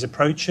agencies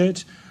approach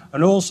it,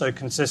 and also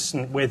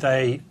consistent with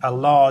a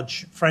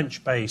large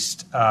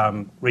French-based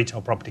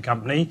retail property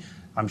company.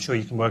 I'm sure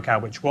you can work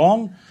out which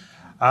one.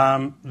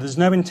 There's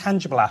no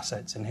intangible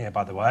assets in here,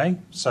 by the way,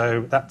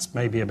 so that's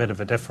maybe a bit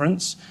of a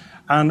difference.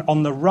 And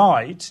on the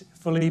right,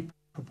 fully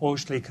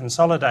proportionally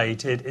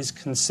consolidated is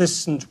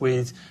consistent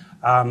with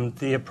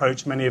the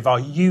approach many of our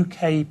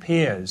UK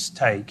peers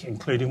take,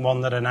 including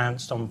one that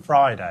announced on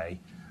Friday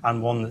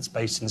and one that's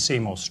based in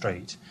Seymour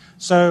Street.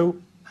 So,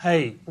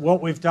 hey,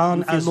 what we've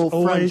done as always... You feel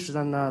more always...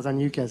 French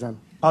than UK then?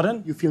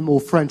 Pardon? You feel more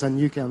French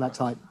than UK on that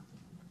side?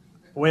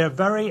 We're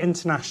very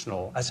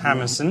international as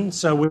Hammerson,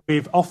 so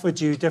we've offered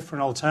you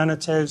different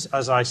alternatives.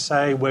 As I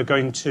say, we're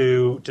going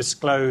to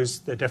disclose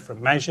the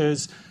different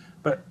measures.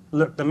 But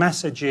look, the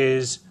message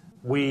is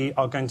we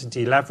are going to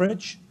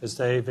deleverage. As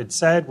David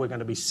said, we're going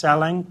to be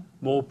selling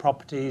more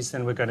properties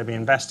than we're going to be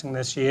investing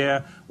this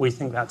year. We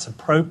think that's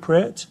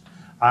appropriate,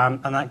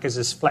 and that gives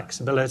us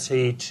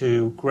flexibility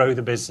to grow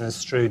the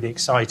business through the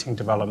exciting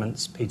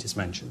developments Peter's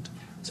mentioned.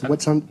 So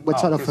what sort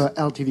of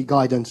LTV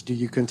guidance do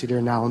you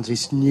consider now on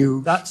this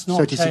new 36 That's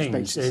not changed.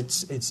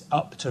 basis? It's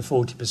up to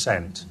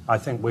 40%. I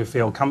think we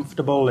feel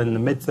comfortable in the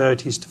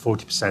mid-30s to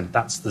 40%.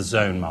 That's the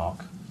zone, Mark.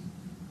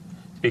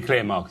 To be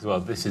clear, Mark, as well,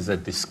 this is a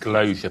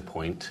disclosure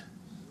point.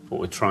 What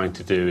we're trying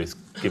to do is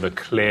give a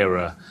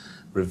clearer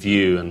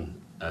review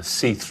and a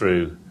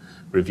see-through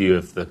review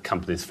of the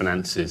company's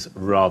finances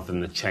rather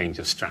than a change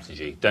of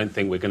strategy. Don't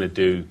think we're going to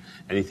do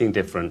anything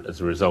different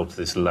as a result of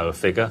this lower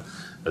figure.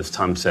 As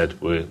Tom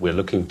said, we're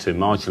looking to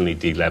marginally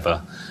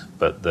de-lever,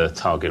 but the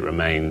target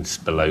remains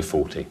below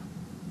 40.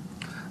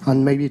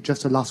 And maybe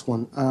just a last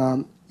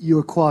one. You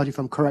acquired, if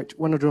I'm correct,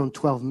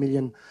 112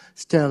 million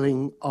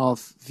sterling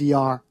of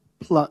VR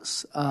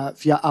plus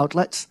via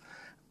outlets.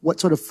 what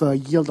sort of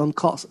yield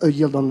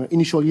on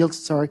initial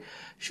yields,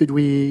 should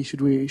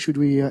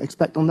we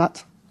expect on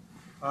that?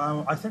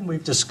 I think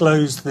we've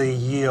disclosed the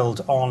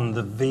yield on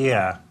the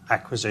VIA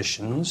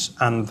acquisitions,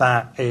 and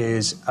that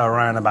is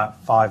around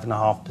about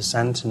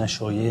 5.5%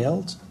 initial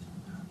yield.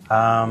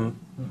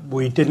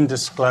 We didn't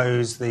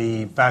disclose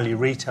the value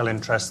retail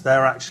interest.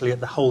 They're actually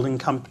at the holding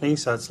company,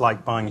 so it's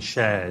like buying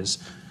shares.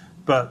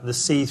 But the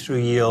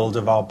see-through yield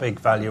of our big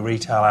value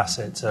retail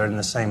assets are in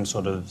the same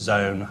sort of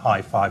zone,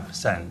 high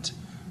 5%,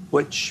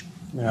 which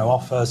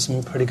offer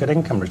some pretty good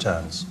income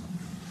returns.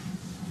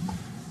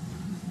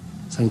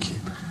 Thank you.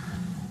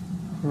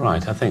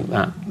 Right, I think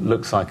that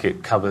looks like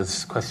it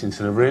covers questions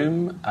in the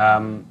room.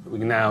 We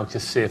can now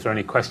just see if there are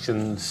any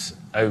questions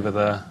over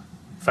the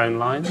phone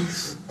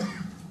lines.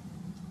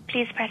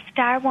 Please press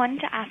star 1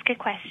 to ask a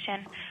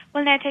question.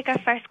 We'll now take our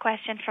first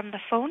question from the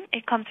phone.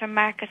 It comes from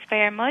Marcus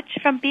Fairmudge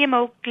from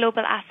BMO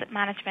Global Asset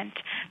Management.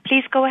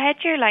 Please go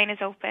ahead, your line is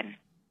open.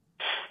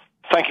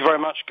 Thank you very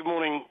much. Good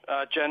morning,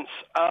 gents.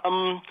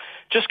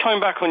 Just coming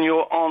back on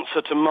your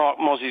answer to Mark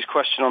Mossie's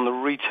question on the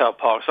retail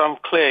parks, I'm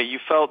clear you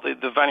felt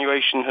that the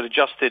valuation had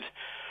adjusted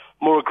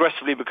more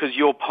aggressively because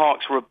your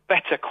parks were of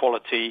better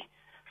quality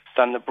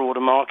than the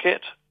broader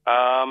market.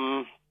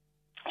 I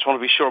just want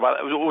to be sure about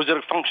that. Was it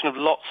a function of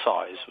lot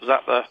size? Was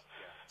that the...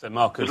 So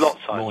Marcus,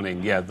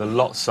 morning. Yeah, the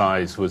lot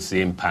size was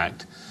the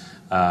impact.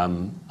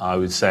 I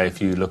would say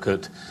if you look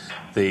at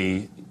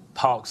the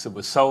parks that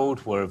were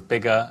sold were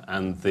bigger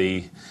and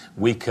the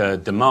weaker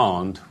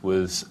demand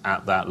was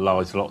at that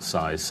large lot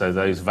size. So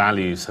those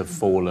values have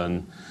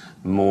fallen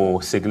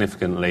more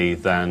significantly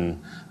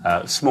than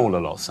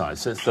smaller lot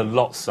size. So it's the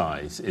lot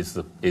size is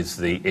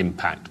the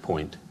impact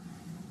point.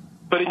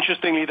 But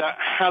interestingly,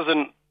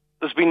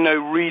 there's been no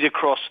read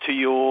across to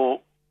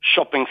your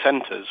shopping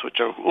centres, which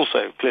are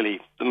also clearly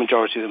the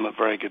majority of them are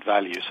very good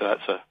value. So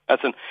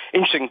that's an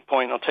interesting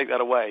point. I'll take that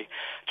away.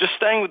 Just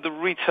staying with the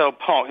retail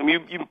park, I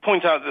mean, you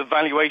point out that the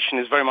valuation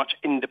is very much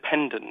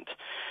independent,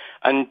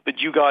 but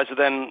you guys are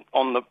then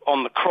on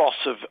the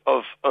cross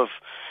of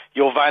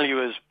your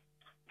valuers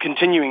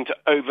continuing to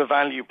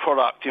overvalue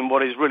product in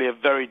what is really a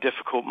very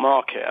difficult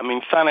market. I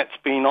mean, Thanet's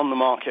been on the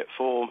market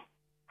for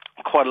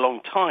quite a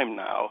long time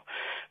now.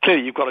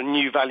 Clearly, you've got a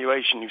new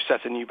valuation. You've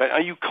set a new...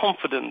 Are you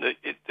confident that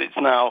it's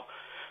now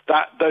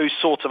that those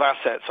sorts of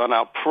assets are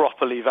now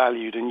properly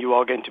valued and you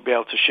are going to be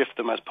able to shift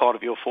them as part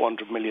of your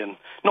 400 million?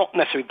 Not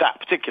necessarily that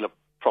particular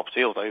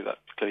property, although that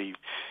clearly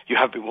you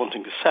have been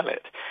wanting to sell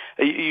it.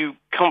 Are you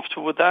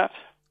comfortable with that?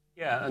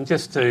 Yeah, and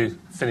just to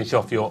finish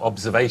off your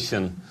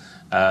observation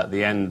at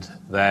the end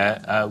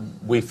there,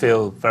 we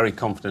feel very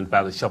confident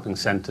about the shopping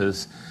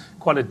centres.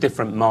 Quite a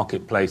different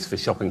marketplace for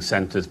shopping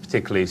centres,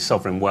 particularly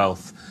sovereign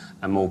wealth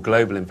and more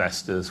global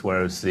investors,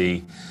 whereas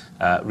the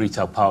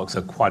retail parks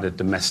are quite a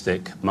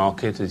domestic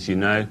market, as you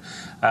know.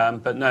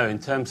 But no, in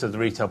terms of the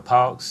retail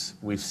parks,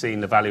 we've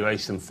seen the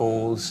valuation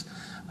falls.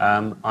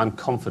 I'm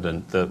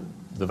confident that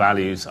the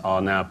values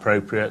are now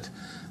appropriate.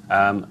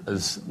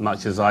 As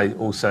much as I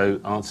also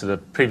answered a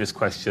previous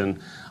question,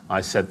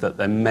 I said that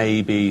there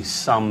may be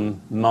some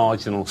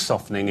marginal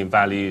softening in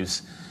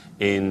values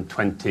in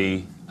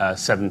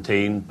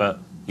 2017, but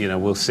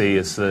we'll see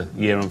as the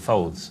year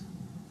unfolds.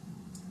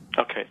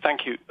 Okay,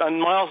 thank you.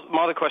 And my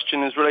other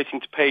question is relating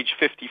to page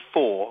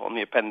 54 on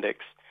the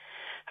appendix,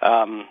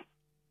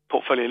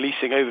 portfolio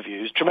leasing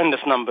overviews. Tremendous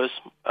numbers,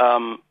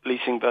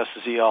 leasing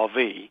versus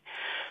ERV.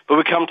 But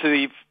we come to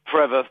the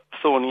forever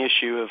thorny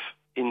issue of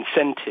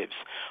incentives.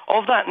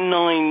 Of that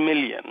 9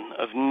 million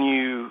of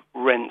new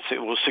rents,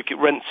 it was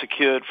rent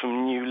secured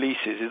from new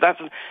leases.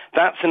 That's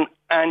an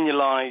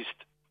annualized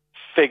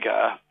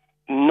figure,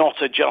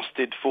 not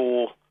adjusted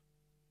for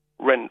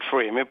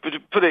rent-free. I mean,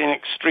 put it in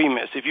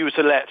extremis. If you were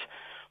to let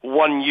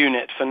one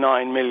unit for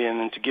 9 million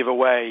and to give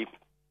away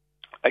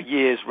a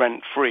year's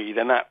rent-free,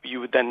 then we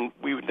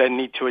would then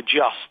need to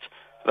adjust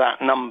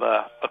that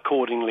number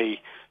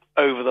accordingly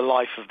over the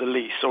life of the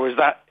lease. Or is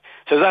that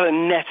a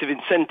net of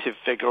incentive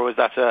figure, or is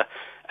that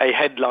a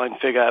headline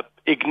figure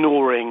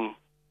ignoring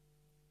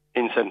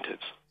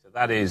incentives? So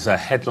that is a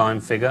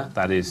headline figure.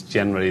 That is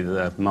generally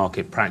the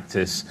market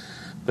practice.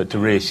 But to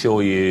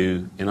reassure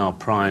you, in our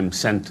prime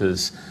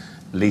centres,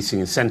 leasing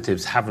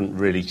incentives haven't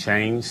really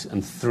changed,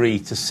 and 3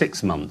 to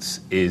 6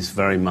 months is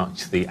very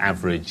much the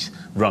average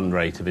run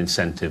rate of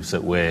incentives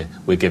that we're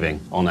giving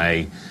on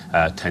a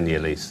 10-year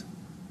lease.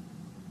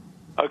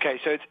 Okay,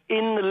 so it's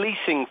in the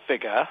leasing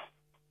figure,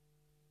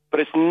 but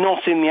it's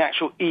not in the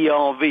actual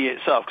ERV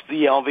itself, because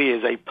the ERV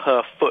is a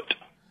per foot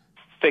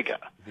figure.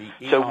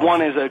 So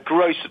one is a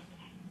gross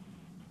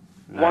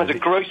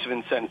of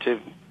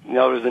incentive, the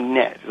other is a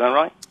net. Is that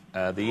right?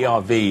 The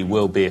ERV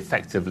will be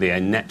effectively a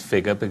net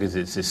figure because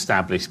it's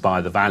established by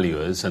the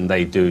valuers, and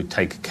they do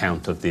take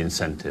account of the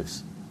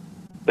incentives.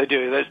 They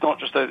do. It's not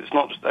just.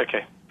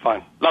 Okay,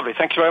 fine, lovely.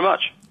 Thank you very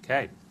much.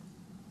 Okay.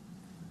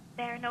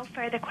 There are no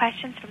further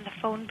questions from the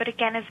phone, but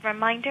again, as a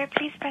reminder,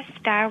 please press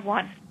star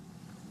 1.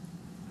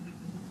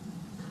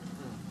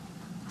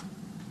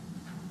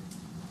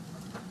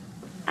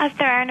 As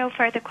there are no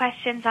further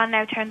questions, I'll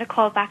now turn the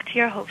call back to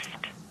your host.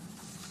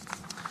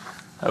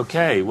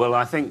 Okay, well,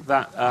 I think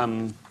that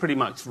pretty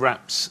much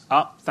wraps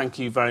up. Thank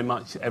you very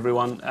much,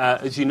 everyone.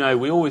 As you know,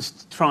 we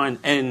always try and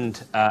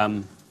end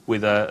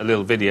with a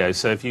little video,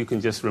 so if you can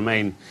just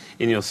remain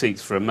in your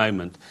seats for a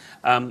moment.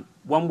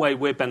 One way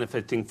we're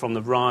benefiting from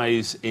the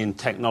rise in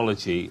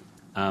technology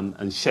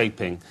and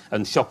shopping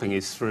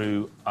is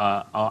through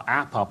our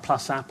app, our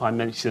Plus app I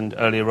mentioned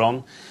earlier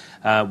on.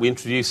 We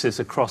introduced this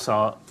across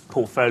our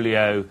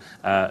portfolio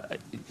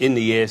in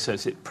the year, so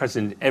it's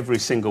present in every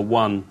single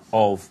one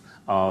of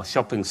our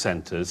shopping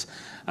centres.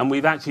 And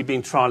we've actually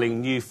been trialling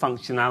new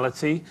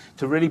functionality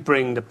to really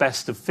bring the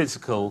best of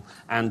physical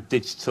and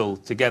digital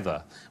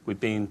together. We've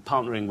been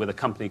partnering with a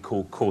company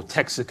called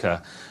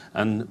Cortexica,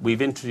 and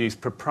we've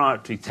introduced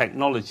proprietary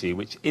technology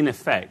which, in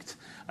effect,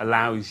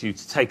 allows you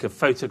to take a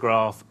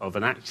photograph of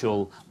an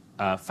actual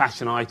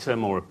fashion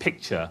item or a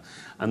picture,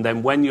 and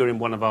then when you're in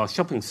one of our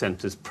shopping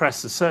centres,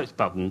 press the search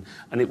button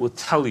and it will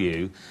tell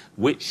you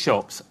which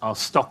shops are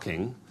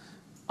stocking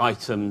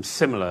items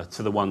similar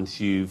to the ones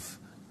you've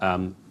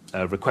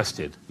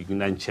requested. You can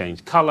then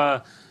change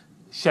colour,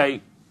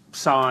 shape,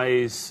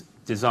 size,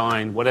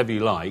 design, whatever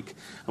you like.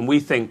 And we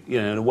think,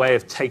 in a way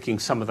of taking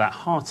some of that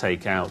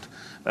heartache out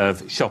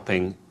of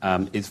shopping,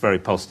 is very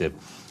positive.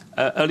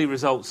 Early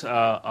results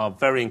are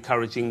very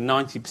encouraging.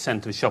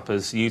 90% of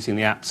shoppers using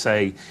the app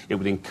say it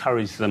would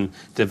encourage them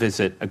to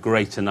visit a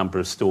greater number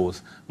of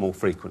stores more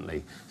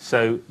frequently.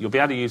 So you'll be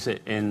able to use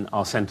it in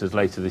our centres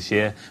later this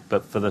year,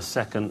 but for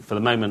the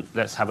moment,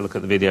 let's have a look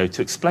at the video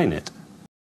to explain it.